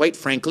just, quite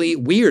frankly,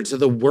 weird. So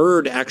the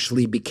word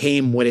actually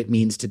became what it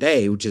means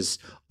today, which is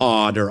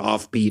odd or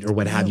offbeat or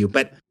what have you.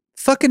 But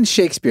fucking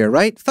Shakespeare,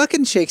 right?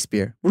 Fucking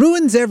Shakespeare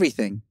ruins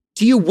everything.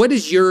 To you, what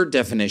is your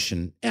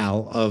definition,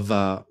 Al,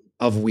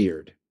 of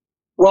weird?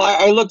 Well,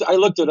 I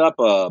looked it up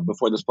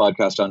before this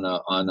podcast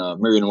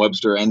on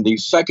Merriam-Webster, and the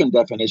second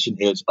definition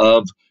is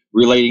of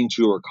relating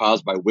to or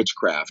caused by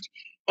witchcraft,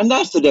 and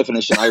that's the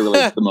definition I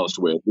relate the most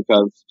with,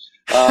 because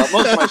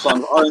most of my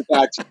songs are in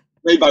fact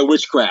made by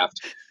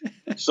witchcraft.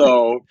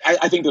 So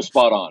I think they're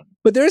spot on.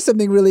 But there is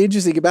something really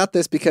interesting about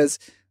this because,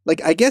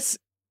 I guess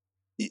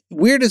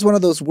weird is one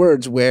of those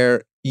words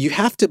where you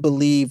have to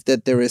believe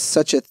that there is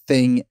such a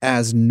thing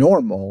as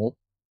normal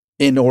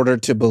in order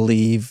to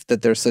believe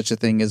that there's such a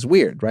thing as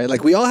weird,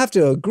 right? We all have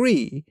to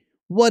agree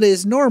what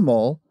is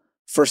normal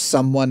for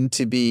someone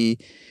to be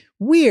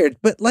weird.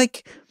 But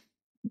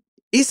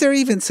is there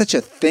even such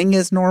a thing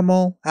as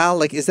normal,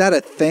 Al? Is that a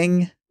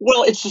thing?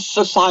 Well, it's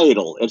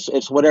societal.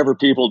 It's whatever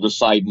people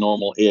decide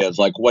normal is.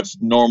 What's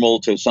normal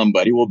to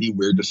somebody will be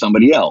weird to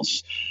somebody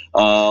else.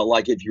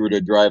 If you were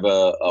to drive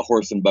a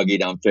horse and buggy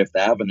down Fifth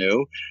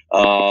Avenue,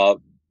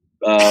 well,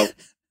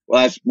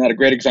 that's not a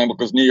great example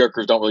because New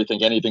Yorkers don't really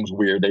think anything's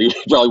weird. They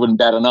probably wouldn't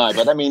bat an eye.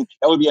 But I mean,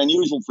 that would be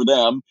unusual for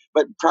them,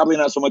 but probably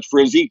not so much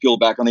for Ezekiel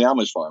back on the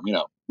Amish farm,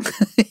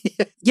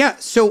 Yeah.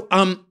 So,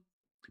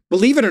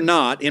 believe it or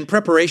not, in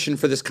preparation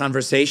for this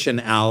conversation,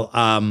 Al,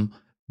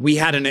 we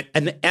had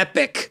an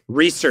epic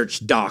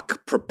research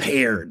doc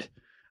prepared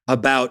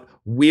about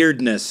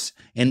weirdness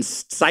and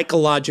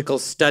psychological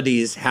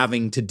studies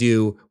having to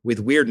do with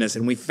weirdness.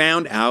 And we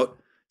found out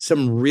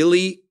some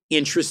really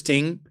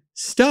interesting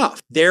stuff.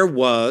 There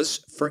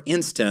was, for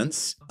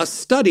instance, a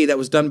study that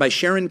was done by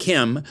Sharon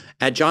Kim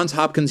at Johns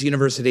Hopkins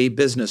University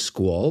Business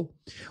School,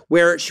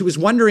 where she was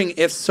wondering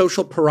if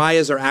social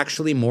pariahs are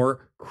actually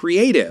more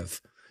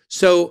creative.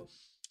 So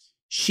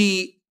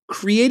she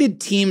created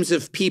teams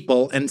of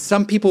people, and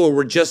some people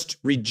were just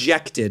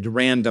rejected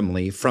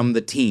randomly from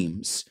the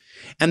teams.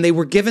 And they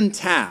were given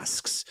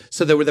tasks.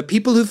 So there were the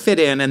people who fit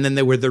in, and then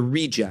there were the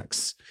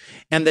rejects.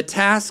 And the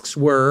tasks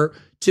were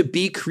to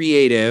be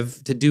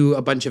creative, to do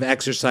a bunch of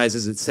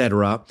exercises,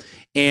 etc.,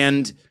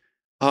 and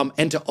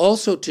to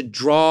also to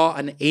draw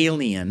an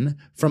alien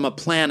from a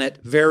planet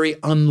very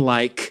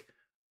unlike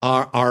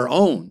our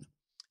own.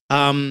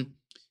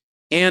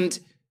 And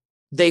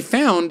they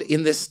found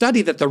in this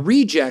study that the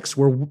rejects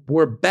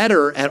were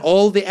better at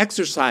all the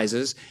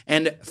exercises,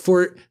 and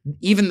for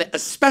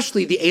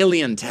especially the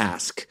alien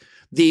task.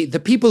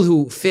 The people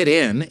who fit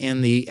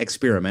in the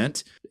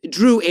experiment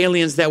drew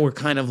aliens that were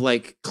kind of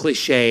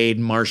cliched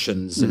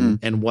Martians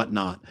and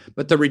whatnot.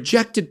 But the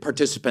rejected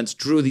participants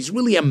drew these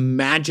really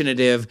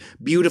imaginative,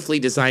 beautifully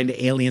designed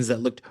aliens that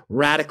looked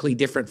radically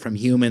different from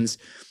humans.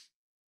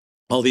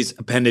 All these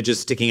appendages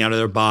sticking out of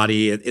their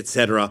body,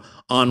 etc.,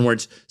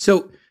 onwards.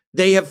 So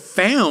they have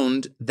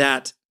found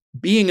that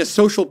being a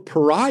social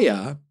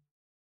pariah,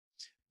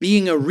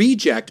 being a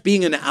reject,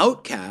 being an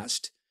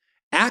outcast,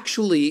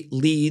 actually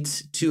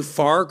leads to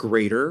far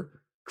greater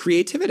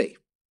creativity.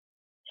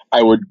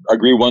 I would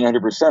agree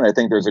 100%. I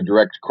think there's a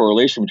direct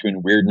correlation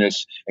between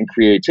weirdness and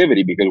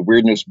creativity, because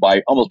weirdness,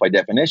 almost by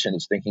definition,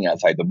 is thinking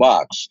outside the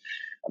box.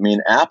 I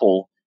mean,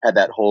 Apple had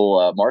that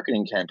whole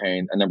marketing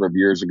campaign a number of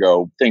years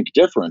ago, Think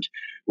Different,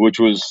 which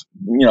was,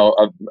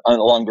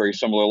 along very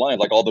similar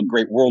lines. All the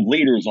great world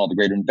leaders and all the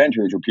great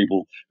inventors were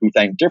people who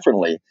think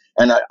differently.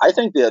 And I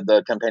think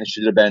the campaign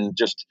should have been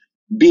just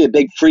be a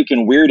big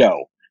freaking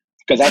weirdo,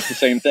 because that's the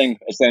same thing,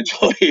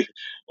 essentially.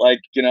 Let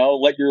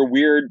your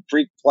weird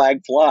freak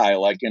flag fly.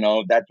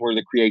 That's where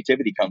the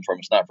creativity comes from.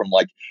 It's not from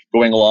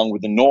going along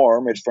with the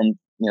norm. It's from,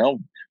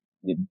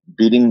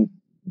 beating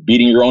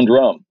your own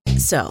drum.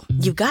 So,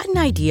 you've got an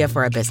idea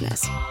for a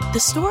business, the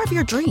store of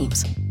your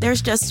dreams.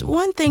 There's just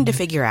one thing to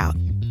figure out: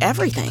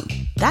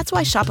 everything. That's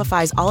why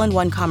Shopify's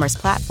all-in-one commerce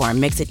platform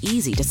makes it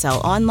easy to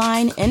sell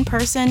online, in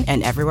person,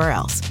 and everywhere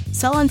else.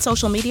 Sell on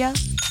social media,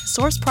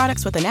 source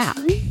products with an app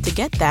to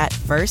get that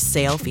first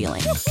sale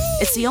feeling.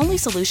 It's the only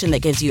solution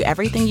that gives you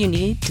everything you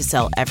need to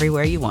sell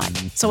everywhere you want.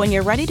 So when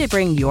you're ready to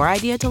bring your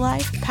idea to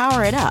life,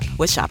 power it up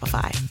with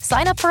Shopify.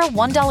 Sign up for a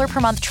 $1 per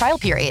month trial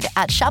period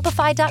at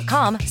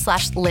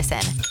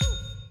shopify.com/listen.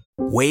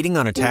 Waiting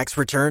on a tax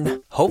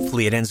return?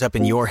 Hopefully it ends up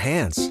in your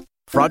hands.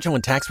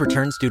 Fraudulent tax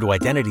returns due to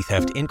identity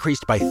theft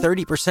increased by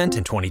 30%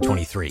 in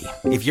 2023.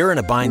 If you're in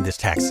a bind this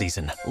tax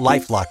season,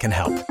 LifeLock can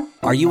help.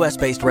 Our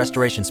U.S.-based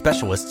restoration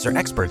specialists are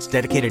experts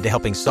dedicated to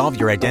helping solve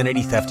your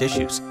identity theft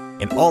issues.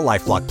 And all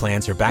LifeLock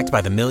plans are backed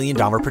by the $1 Million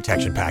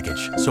Protection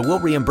Package. So we'll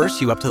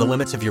reimburse you up to the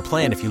limits of your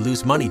plan if you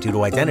lose money due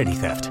to identity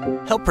theft.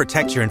 Help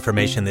protect your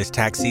information this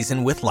tax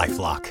season with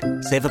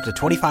LifeLock. Save up to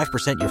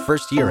 25% your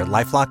first year at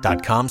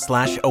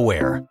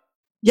LifeLock.com/aware.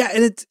 Yeah,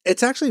 and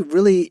it's actually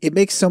really, it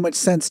makes so much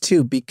sense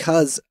too,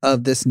 because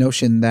of this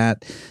notion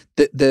that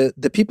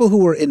the people who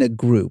were in a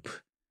group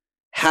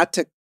had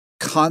to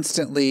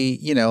constantly,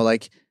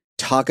 like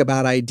talk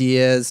about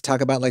ideas,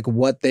 talk about like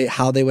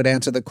how they would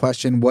answer the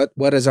question, what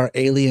is our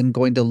alien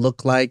going to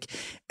look like?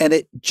 And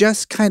it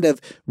just kind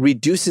of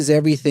reduces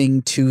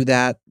everything to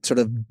that sort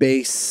of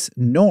base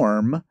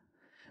norm.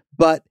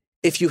 But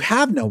if you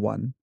have no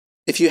one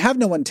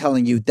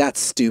telling you that's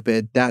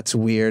stupid, that's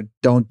weird,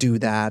 don't do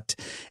that.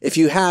 If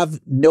you have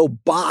no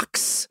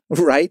box,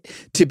 right,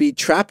 to be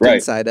trapped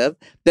inside of,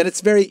 then it's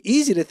very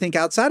easy to think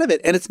outside of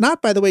it. And it's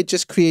not, by the way,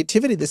 just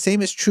creativity. The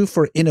same is true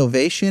for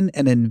innovation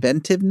and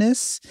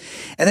inventiveness.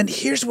 And then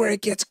here's where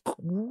it gets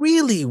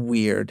really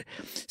weird.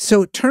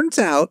 So it turns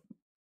out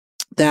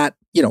that,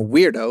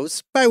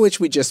 weirdos, by which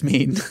we just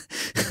mean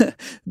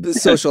the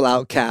social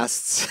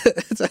outcasts.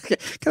 It's like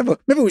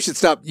maybe we should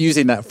stop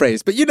using that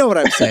phrase, but you know what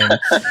I'm saying.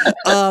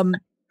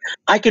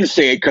 I can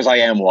say it because I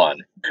am one.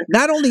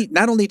 Not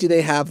only do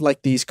they have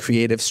like these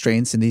creative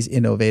strengths and these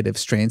innovative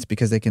strengths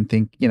because they can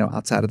think,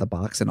 outside of the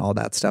box and all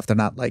that stuff. They're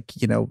not like,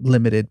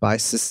 limited by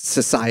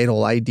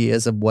societal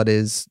ideas of what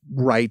is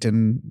right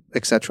and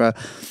etc.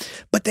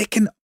 But they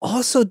can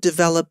also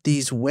develop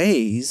these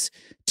ways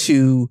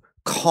to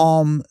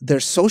calm their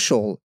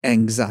social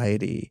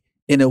anxiety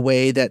in a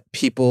way that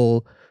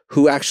people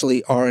who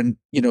actually are,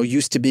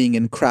 used to being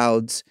in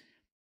crowds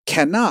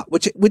cannot,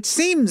 which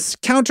seems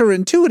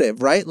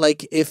counterintuitive, right?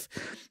 Like if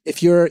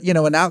you're,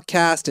 an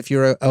outcast, if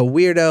you're a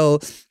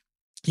weirdo,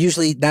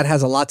 usually that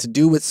has a lot to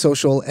do with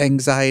social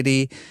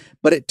anxiety.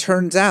 But it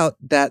turns out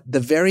that the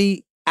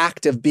very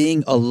act of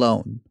being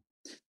alone,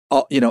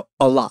 a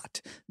lot,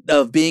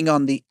 of being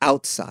on the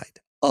outside,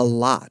 a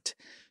lot,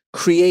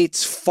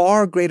 creates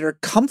far greater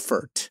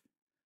comfort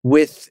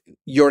with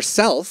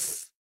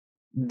yourself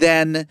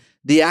than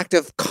the act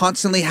of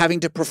constantly having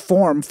to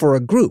perform for a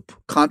group,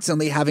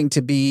 constantly having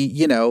to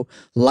be,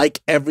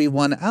 like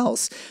everyone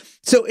else.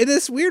 So in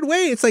this weird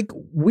way, it's like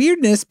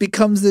weirdness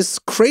becomes this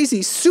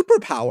crazy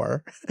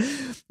superpower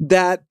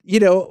that,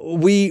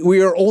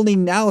 we are only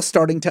now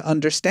starting to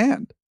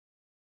understand.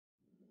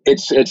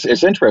 It's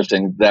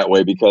interesting that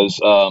way because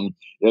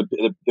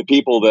the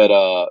people that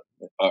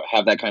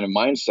have that kind of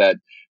mindset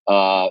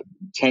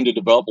tend to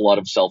develop a lot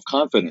of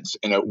self-confidence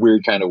in a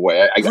weird kind of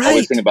way. I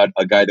always think about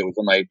a guy that was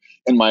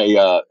in my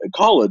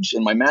college,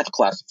 in my math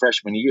class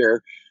freshman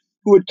year,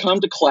 who would come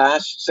to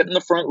class, sit in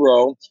the front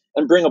row,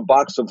 and bring a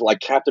box of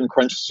like Captain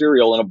Crunch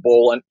cereal in a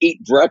bowl and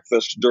eat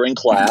breakfast during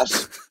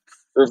class.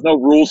 There's no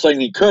rule saying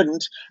he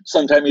couldn't.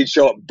 Sometimes he'd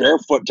show up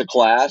barefoot to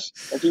class,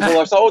 and people are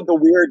like, "Oh, the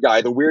weird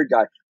guy."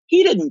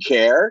 He didn't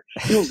care.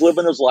 He was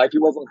living his life. He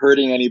wasn't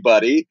hurting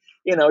anybody.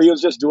 He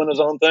was just doing his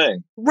own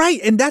thing. Right.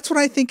 And that's what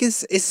I think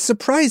is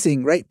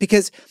surprising, right?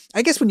 Because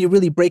I guess when you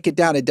really break it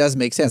down, it does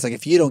make sense. Like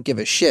if you don't give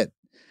a shit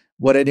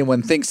what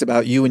anyone thinks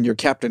about you and your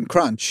Captain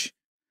Crunch,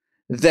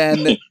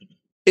 then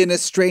in a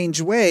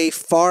strange way,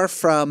 far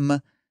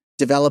from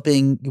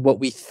developing what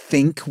we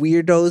think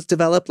weirdos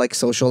develop, like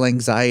social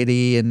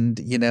anxiety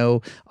and,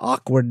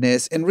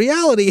 awkwardness, in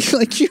reality,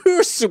 like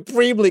you're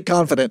supremely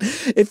confident.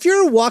 If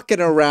you're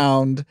walking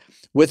around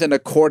with an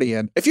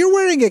accordion, if you're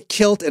wearing a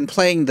kilt and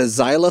playing the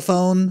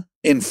xylophone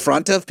in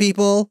front of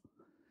people,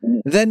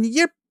 then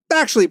you're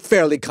actually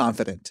fairly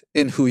confident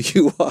in who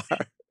you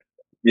are.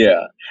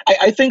 Yeah.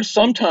 I think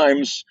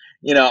sometimes,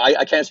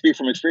 I can't speak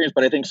from experience,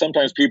 but I think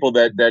sometimes people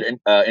that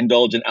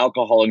indulge in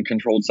alcohol and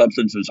controlled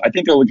substances, I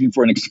think they're looking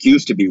for an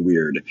excuse to be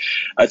weird.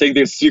 I think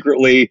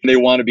they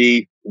want to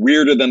be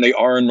weirder than they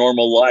are in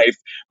normal life,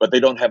 but they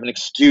don't have an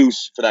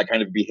excuse for that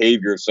kind of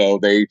behavior. So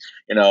they,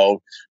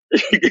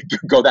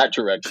 go that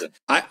direction.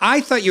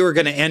 I thought you were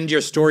going to end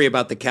your story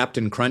about the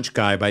Captain Crunch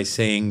guy by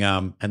saying,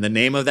 and the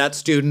name of that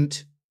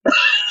student,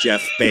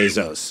 Jeff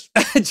Bezos.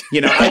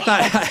 I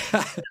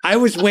thought I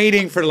was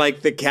waiting for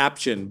like the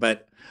caption,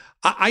 but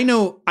I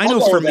know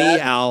for me,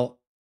 Al,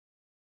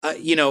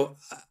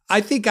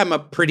 I think I'm a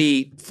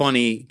pretty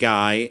funny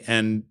guy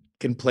and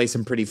can play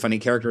some pretty funny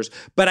characters,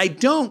 but I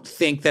don't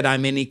think that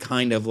I'm any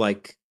kind of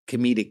like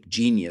comedic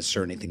genius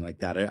or anything like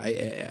that.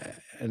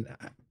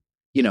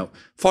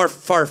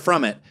 Far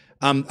from it.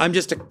 I'm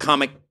just a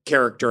comic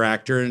character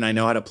actor and I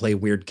know how to play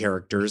weird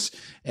characters.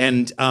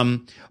 And,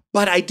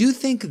 but I do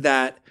think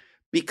that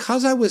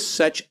because I was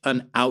such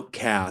an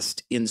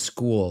outcast in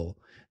school,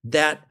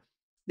 that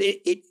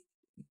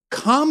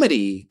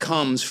comedy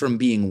comes from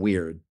being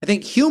weird. I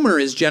think humor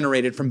is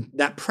generated from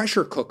that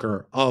pressure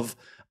cooker of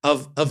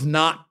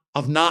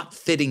not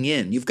fitting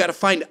in. You've got to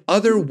find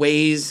other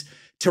ways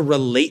to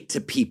relate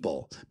to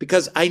people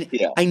because I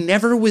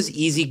never was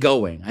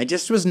easygoing. I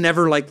just was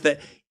never like the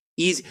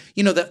easy,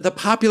 the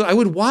popular. I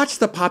would watch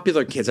the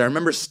popular kids. I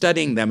remember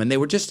studying them, and they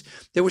were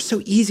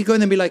so easygoing.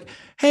 They'd be like,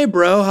 "Hey,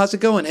 bro, how's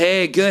it going?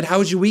 Hey, good. How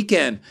was your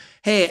weekend?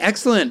 Hey,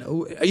 excellent.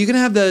 Are you gonna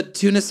have the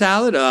tuna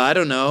salad? I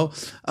don't know.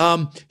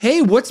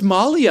 Hey, what's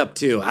Molly up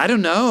to? I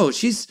don't know.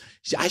 She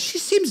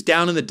seems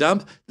down in the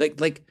dump.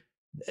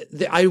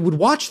 I would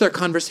watch their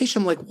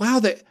conversation. I'm like,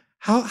 wow,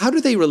 how do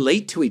they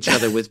relate to each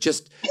other with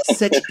just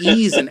such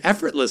ease and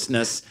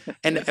effortlessness?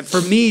 And for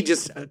me,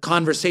 just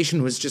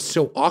conversation was just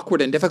so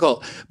awkward and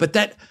difficult. But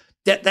that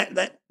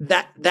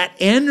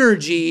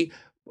energy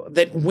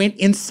that went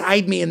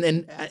inside me and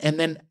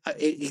then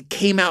it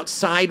came out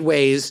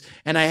sideways,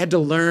 and I had to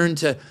learn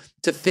to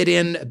fit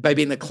in by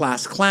being the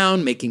class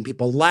clown, making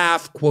people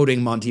laugh,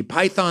 quoting Monty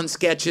Python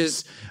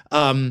sketches,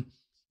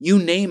 you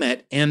name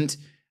it. And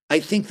I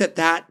think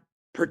that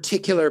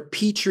particular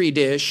petri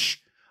dish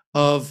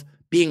of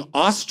being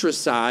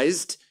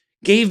ostracized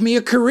gave me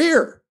a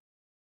career.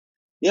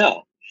 Yeah.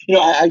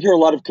 I hear a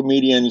lot of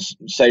comedians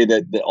say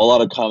that a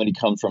lot of comedy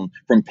comes from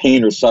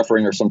pain or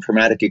suffering or some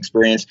traumatic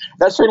experience.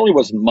 That certainly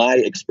wasn't my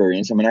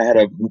experience. I mean, I had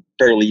a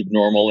fairly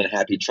normal and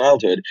happy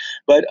childhood,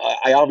 but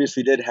I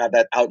obviously did have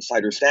that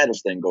outsider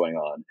status thing going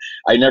on.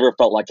 I never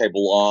felt like I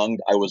belonged.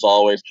 I was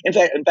always, in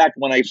fact,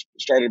 when I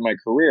started my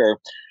career,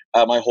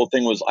 my whole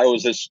thing was I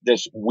was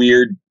this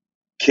weird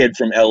kid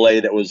from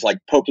LA that was like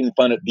poking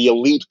fun at the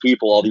elite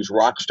people, all these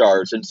rock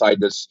stars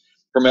inside this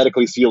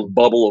hermetically sealed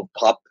bubble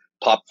of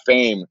pop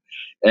fame.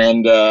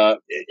 And I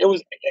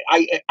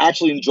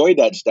actually enjoyed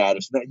that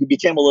status. It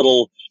became a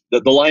little,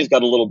 the lines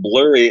got a little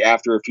blurry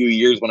after a few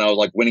years when I was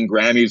like winning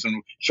Grammys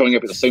and showing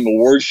up at the same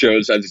award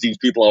shows as these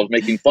people I was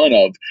making fun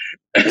of.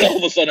 And all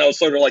of a sudden I was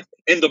sort of like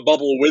in the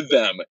bubble with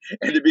them,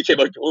 and it became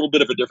a little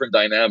bit of a different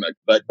dynamic.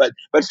 But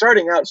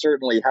starting out,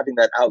 certainly having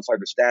that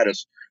outsider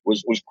status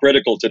was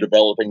critical to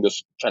developing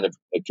this kind of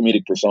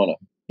comedic persona.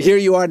 Here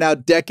you are now,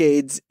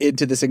 decades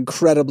into this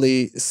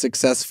incredibly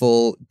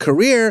successful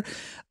career.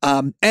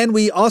 And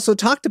we also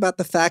talked about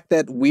the fact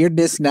that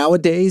weirdness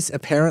nowadays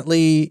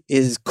apparently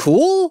is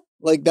cool.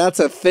 Like that's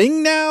a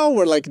thing now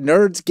where like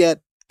nerds get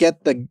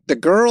the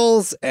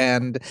girls,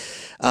 and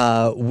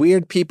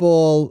weird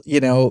people,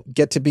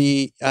 get to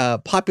be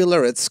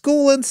popular at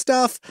school and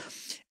stuff.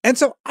 And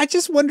so I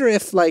just wonder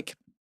if like,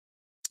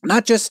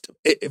 not just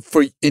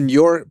for in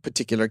your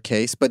particular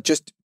case, but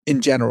just in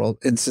general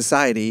in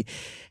society,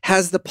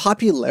 has the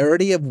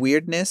popularity of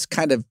weirdness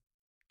kind of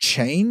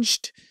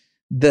changed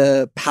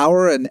the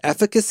power and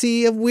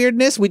efficacy of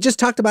weirdness? We just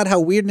talked about how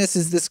weirdness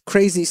is this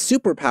crazy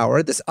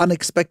superpower, this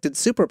unexpected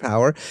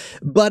superpower.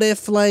 But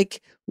if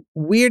like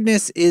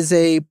weirdness is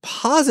a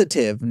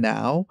positive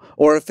now,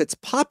 or if it's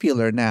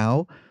popular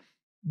now,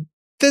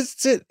 is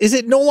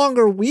it no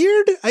longer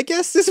weird? I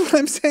guess is what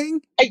I'm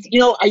saying.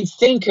 I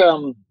think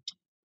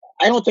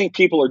I don't think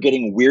people are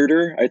getting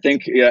weirder. I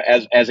think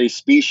as a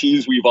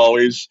species, we've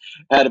always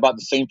had about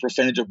the same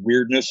percentage of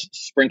weirdness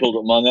sprinkled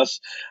among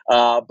us.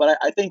 But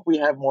I think we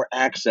have more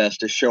access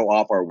to show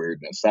off our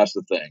weirdness. That's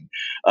the thing.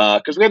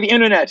 Because we have the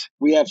internet,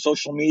 we have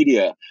social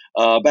media.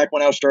 Back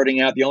when I was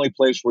starting out, the only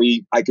place where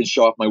I could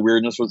show off my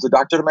weirdness was the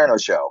Dr. Demento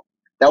show.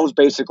 That was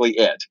basically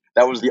it.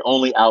 That was the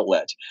only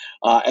outlet.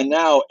 And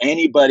now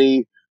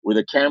anybody with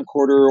a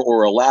camcorder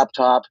or a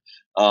laptop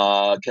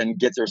can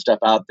get their stuff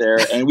out there,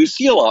 and we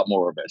see a lot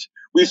more of it.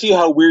 We see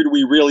how weird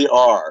we really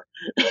are,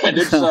 and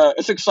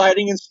it's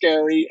exciting and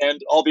scary and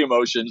all the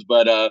emotions.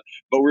 But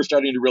we're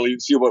starting to really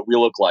see what we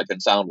look like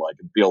and sound like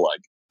and feel like.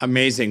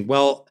 Amazing.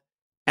 Well,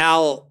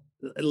 Al,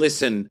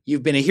 listen,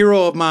 you've been a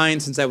hero of mine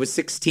since I was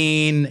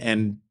 16,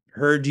 and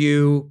heard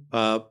you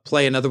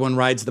play Another One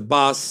Rides the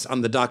Bus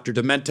on the Dr.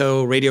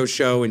 Demento radio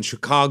show in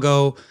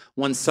Chicago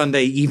one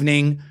Sunday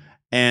evening,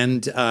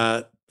 and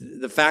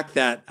the fact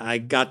that I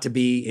got to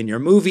be in your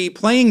movie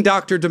playing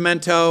Dr.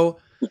 Demento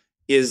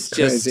is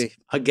just, crazy.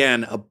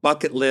 Again, a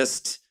bucket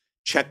list,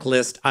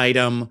 checklist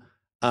item.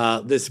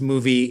 This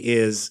movie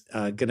is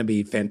going to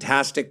be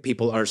fantastic.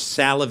 People are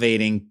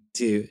salivating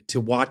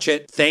to watch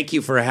it. Thank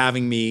you for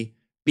having me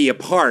be a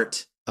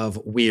part of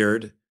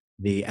Weird,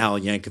 the Al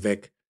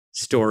Yankovic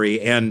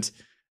story, and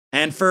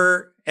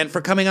for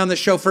coming on the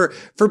show,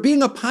 for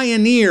being a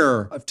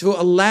pioneer to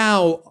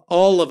allow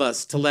all of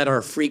us to let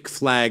our freak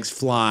flags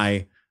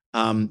fly.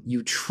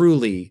 You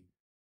truly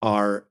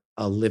are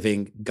a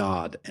living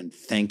God, and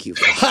thank you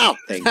for that.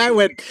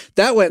 Wow,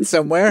 that went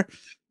somewhere.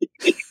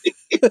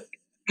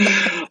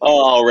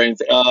 Oh, Rain,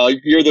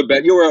 you're the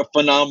best. You were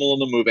phenomenal in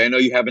the movie. I know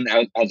you haven't,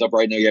 as of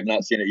right now, you have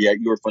not seen it yet.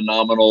 You were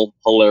phenomenal,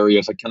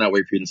 hilarious. I cannot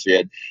wait for you to see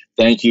it.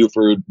 Thank you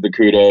for the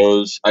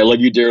kudos. I love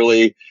you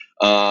dearly.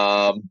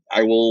 I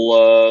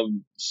will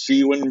see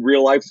you in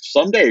real life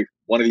someday,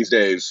 one of these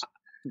days.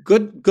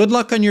 Good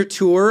luck on your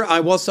tour. I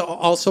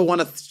also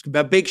want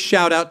a big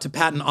shout out to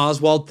Patton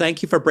Oswalt.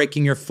 Thank you for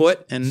breaking your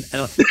foot and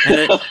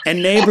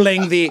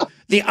enabling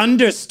the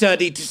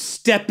understudy to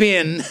step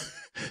in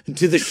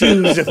to the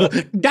shoes of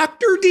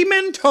Dr.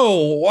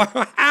 Demento.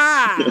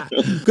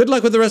 Good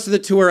luck with the rest of the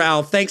tour,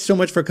 Al. Thanks so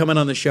much for coming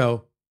on the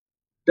show.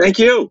 Thank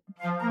you.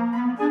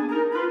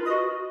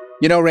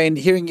 You know, Rain,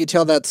 hearing you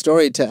tell that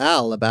story to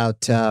Al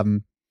about,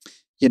 being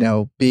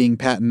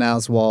Patton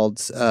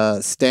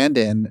Oswalt's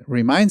stand-in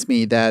reminds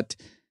me that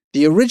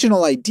the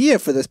original idea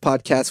for this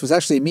podcast was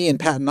actually me and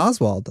Patton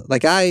Oswalt.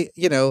 Like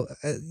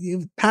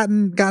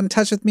Patton got in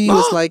touch with me,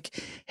 was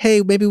like,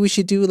 hey, maybe we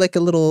should do like a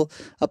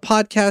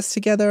podcast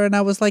together. And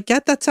I was like, yeah,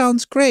 that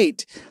sounds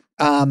great.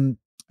 And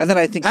then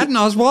I think Patton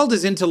Oswalt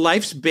is into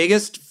life's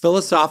biggest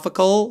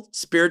philosophical,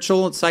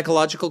 spiritual, and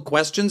psychological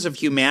questions of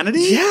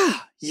humanity.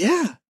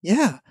 Yeah.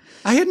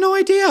 I had no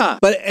idea.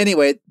 But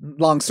anyway,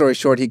 long story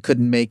short, he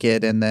couldn't make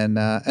it, and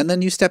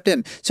then you stepped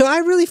in. So I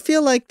really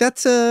feel like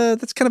that's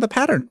kind of a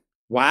pattern.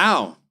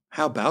 Wow.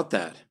 How about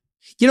that?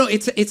 You know,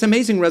 it's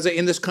amazing, Reza,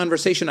 in this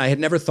conversation, I had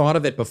never thought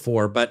of it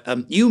before, but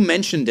you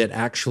mentioned it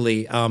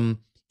actually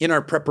in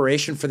our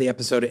preparation for the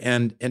episode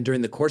and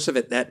during the course of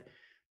it that,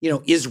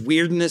 is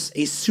weirdness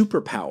a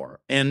superpower?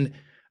 And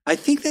I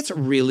think that's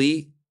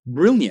really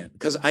brilliant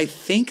because I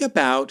think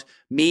about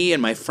me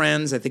and my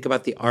friends. I think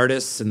about the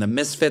artists and the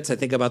misfits. I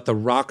think about the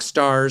rock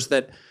stars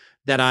that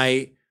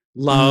I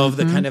love,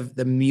 the kind of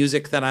the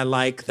music that I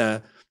like,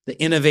 the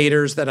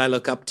innovators that I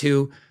look up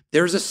to.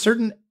 There's a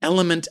certain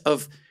element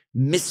of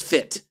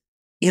misfit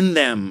in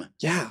them,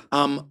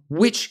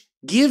 which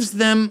gives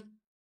them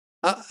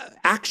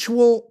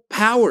actual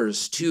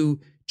powers to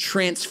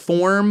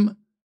transform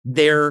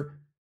their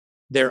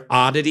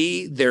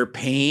oddity, their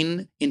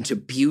pain into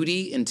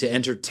beauty, into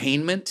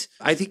entertainment.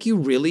 I think you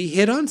really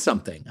hit on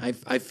something.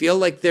 I feel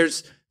like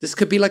this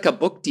could be like a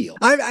book deal.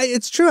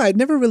 It's true. I'd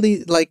never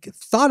really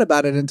thought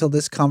about it until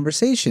this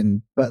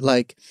conversation. But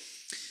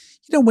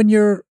when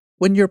you're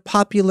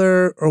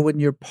popular or when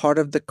you're part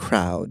of the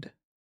crowd,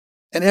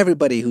 and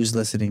everybody who's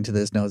listening to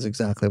this knows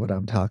exactly what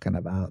I'm talking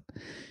about.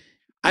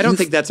 I don't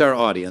think that's our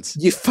audience.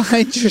 You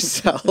find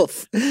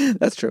yourself,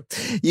 that's true.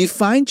 You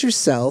find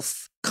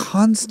yourself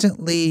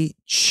constantly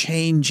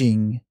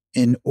changing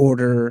in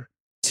order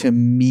to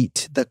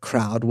meet the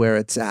crowd where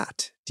it's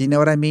at. Do you know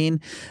what I mean?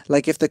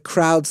 Like if the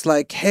crowd's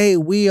like, hey,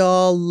 we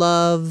all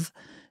love,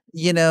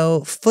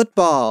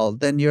 football,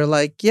 then you're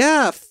like,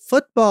 yeah,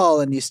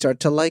 football. And you start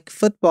to like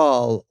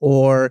football.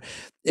 Or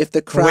if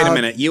the crowd... Wait a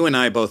minute. You and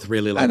I both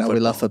really like football. I know, we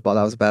love football.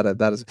 That was bad.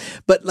 That is...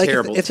 But like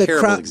terrible, if the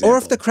crowd... example. Or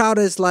if the crowd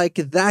is like,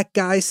 that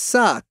guy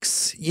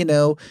sucks,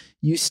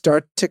 you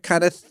start to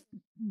kind of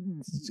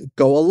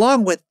go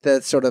along with the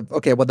sort of,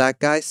 okay, well, that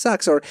guy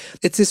sucks. Or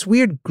it's this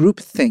weird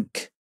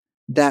groupthink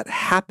that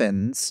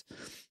happens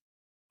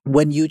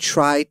when you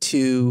try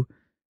to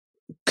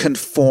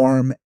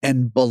conform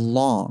and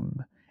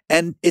belong.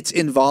 And it's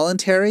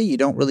involuntary. You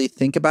don't really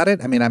think about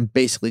it. I mean, I'm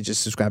basically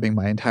just describing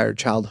my entire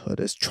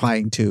childhood as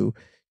trying to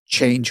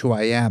change who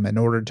I am in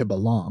order to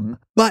belong.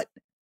 But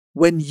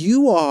when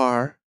you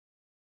are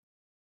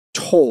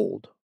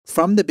told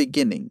from the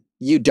beginning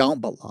you don't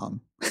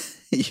belong,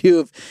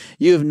 you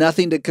have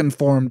nothing to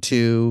conform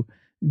to,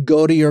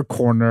 go to your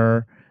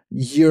corner,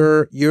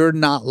 you're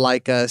not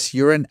like us,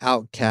 you're an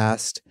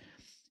outcast,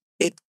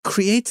 it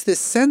creates this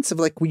sense of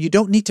you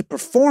don't need to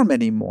perform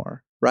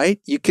anymore.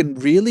 Right? You can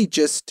really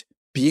just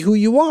be who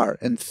you are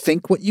and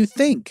think what you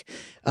think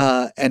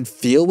and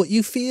feel what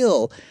you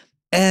feel.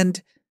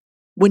 And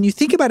when you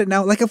think about it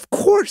now, of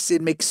course, it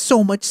makes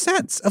so much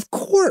sense. Of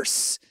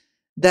course,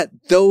 that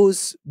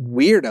those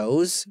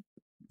weirdos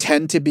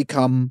tend to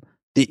become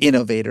the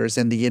innovators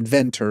and the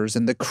inventors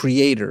and the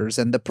creators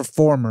and the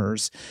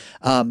performers,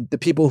 the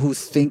people who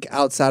think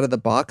outside of the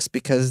box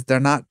because they're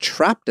not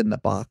trapped in the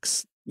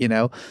box.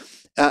 It's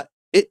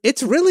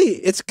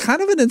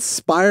kind of an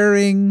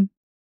inspiring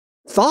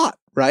thought,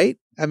 right?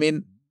 I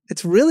mean,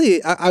 it's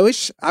really, I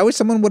wish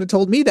someone would have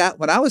told me that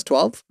when I was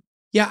 12.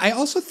 Yeah, I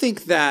also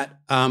think that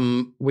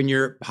when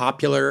you're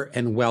popular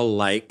and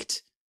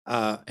well-liked,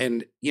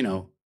 and,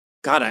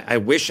 God, I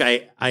wish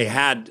I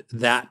had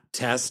that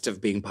test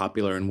of being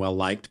popular and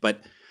well-liked, but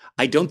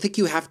I don't think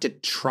you have to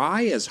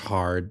try as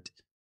hard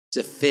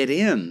to fit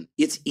in.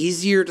 It's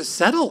easier to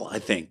settle, I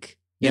think.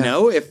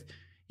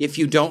 If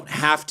you don't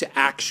have to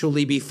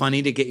actually be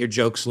funny to get your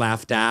jokes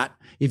laughed at,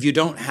 if you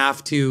don't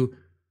have to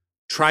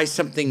try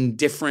something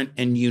different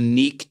and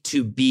unique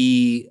to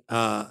be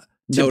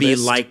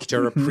liked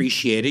or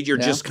appreciated. You're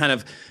just kind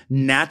of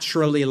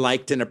naturally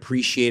liked and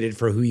appreciated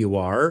for who you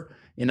are.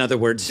 In other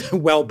words,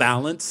 well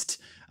balanced.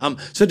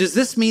 So does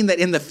this mean that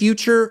in the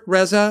future,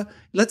 Reza,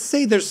 let's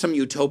say there's some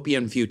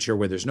utopian future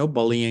where there's no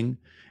bullying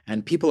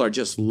and people are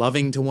just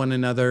loving to one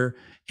another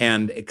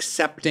and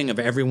accepting of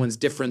everyone's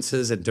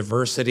differences and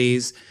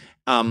diversities.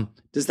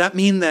 Does that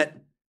mean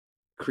that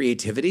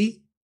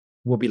creativity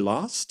will be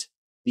lost?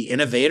 The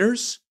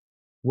innovators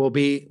will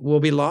be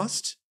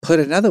lost? Put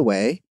another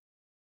way,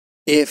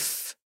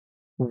 if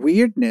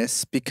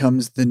weirdness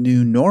becomes the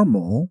new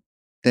normal,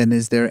 then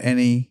is there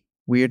any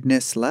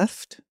weirdness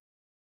left?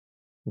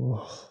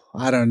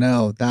 I don't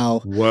know. Now,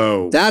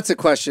 whoa, that's a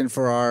question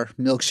for our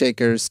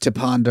milkshakers to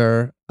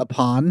ponder.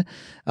 upon.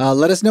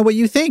 Let us know what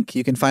you think.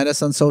 You can find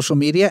us on social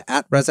media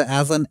at Reza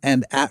Aslan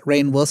and at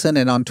Rainn Wilson,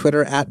 and on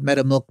Twitter at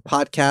MetaMilk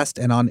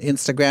Podcast, and on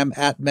Instagram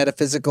at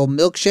Metaphysical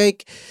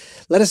Milkshake.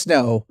 Let us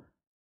know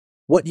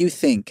what you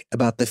think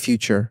about the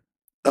future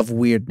of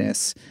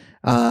weirdness.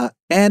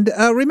 And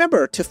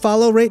remember to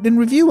follow, rate, and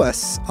review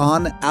us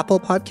on Apple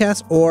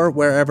Podcasts or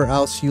wherever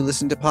else you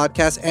listen to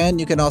podcasts. And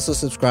you can also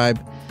subscribe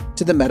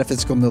to the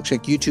Metaphysical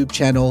Milkshake YouTube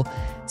channel.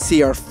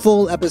 See our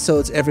full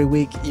episodes every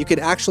week. You can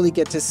actually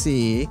get to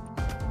see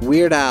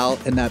Weird Al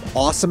in that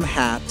awesome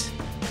hat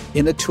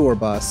in a tour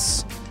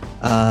bus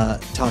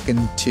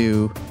talking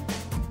to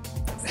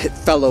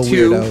fellow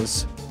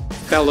weirdos.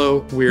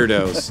 Fellow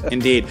weirdos,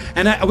 indeed.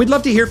 And we'd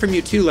love to hear from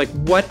you, too. Like,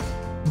 what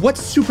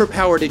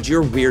superpower did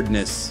your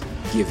weirdness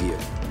give you?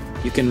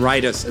 You can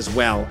write us as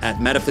well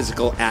at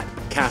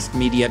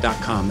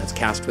metaphysical@castmedia.com. That's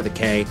cast with a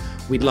K.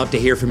 We'd love to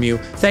hear from you.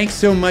 Thanks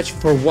so much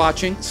for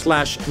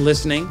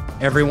watching/listening,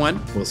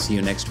 everyone. We'll see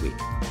you next week.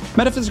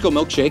 Metaphysical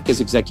Milkshake is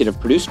executive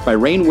produced by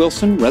Rainn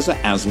Wilson, Reza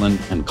Aslan,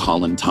 and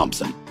Colin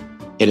Thompson.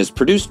 It is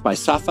produced by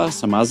Safa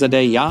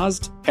Samazadeh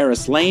Yazd,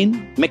 Paris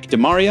Lane, Mick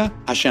DeMaria,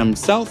 Hashem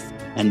Self,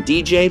 and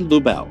DJ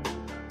Lubel.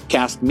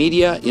 Cast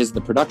Media is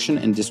the production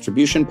and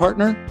distribution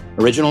partner.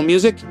 Original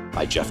music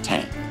by Jeff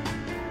Tang.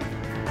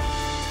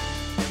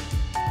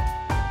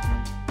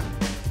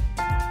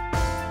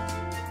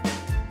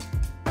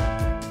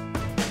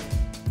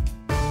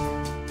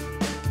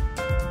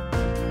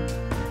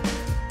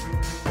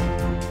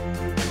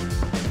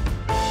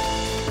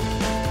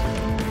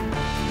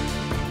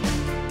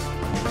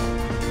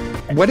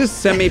 What is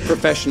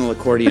semi-professional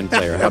accordion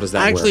player? How does that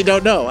work? I actually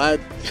don't know.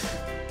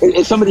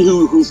 It's somebody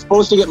who's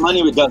supposed to get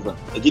money but doesn't.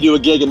 Like you do a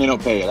gig and they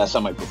don't pay you. That's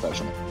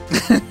semi-professional.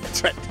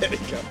 That's right. There you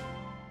go.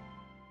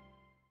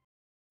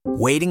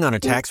 Waiting on a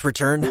tax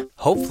return?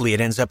 Hopefully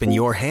it ends up in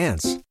your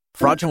hands.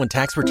 Fraudulent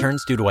tax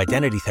returns due to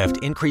identity theft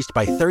increased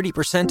by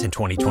 30% in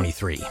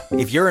 2023.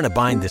 If you're in a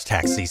bind this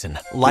tax season,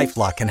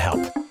 LifeLock can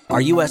help.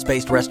 Our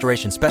U.S.-based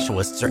restoration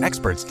specialists are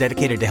experts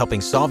dedicated to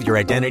helping solve your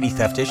identity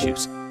theft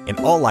issues. And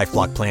all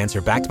LifeLock plans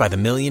are backed by the $1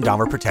 Million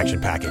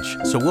Protection Package.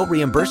 So we'll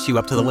reimburse you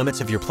up to the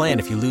limits of your plan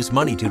if you lose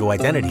money due to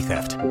identity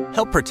theft.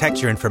 Help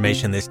protect your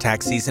information this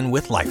tax season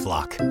with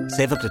LifeLock.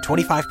 Save up to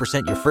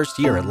 25% your first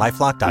year at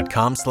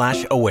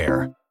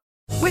LifeLock.com/aware.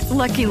 With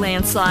Lucky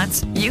Land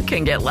Slots, you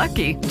can get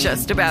lucky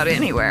just about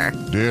anywhere.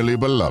 Dearly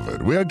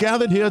beloved, we are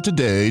gathered here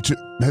today to...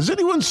 Has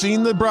anyone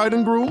seen the bride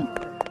and groom?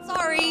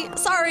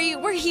 Sorry,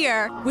 we're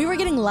here. We were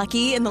getting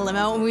lucky in the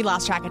limo and we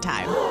lost track of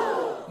time.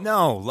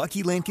 No,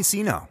 Lucky Land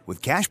Casino,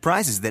 with cash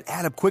prizes that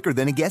add up quicker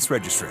than a guest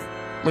registry.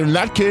 In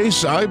that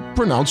case, I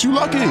pronounce you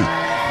lucky.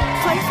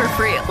 Play for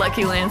free at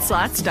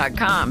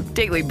LuckyLandSlots.com.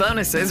 Daily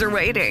bonuses are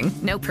waiting.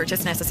 No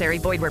purchase necessary.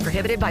 Void where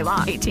prohibited by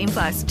law.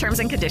 18+. Terms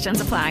and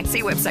conditions apply.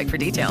 See website for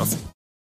details.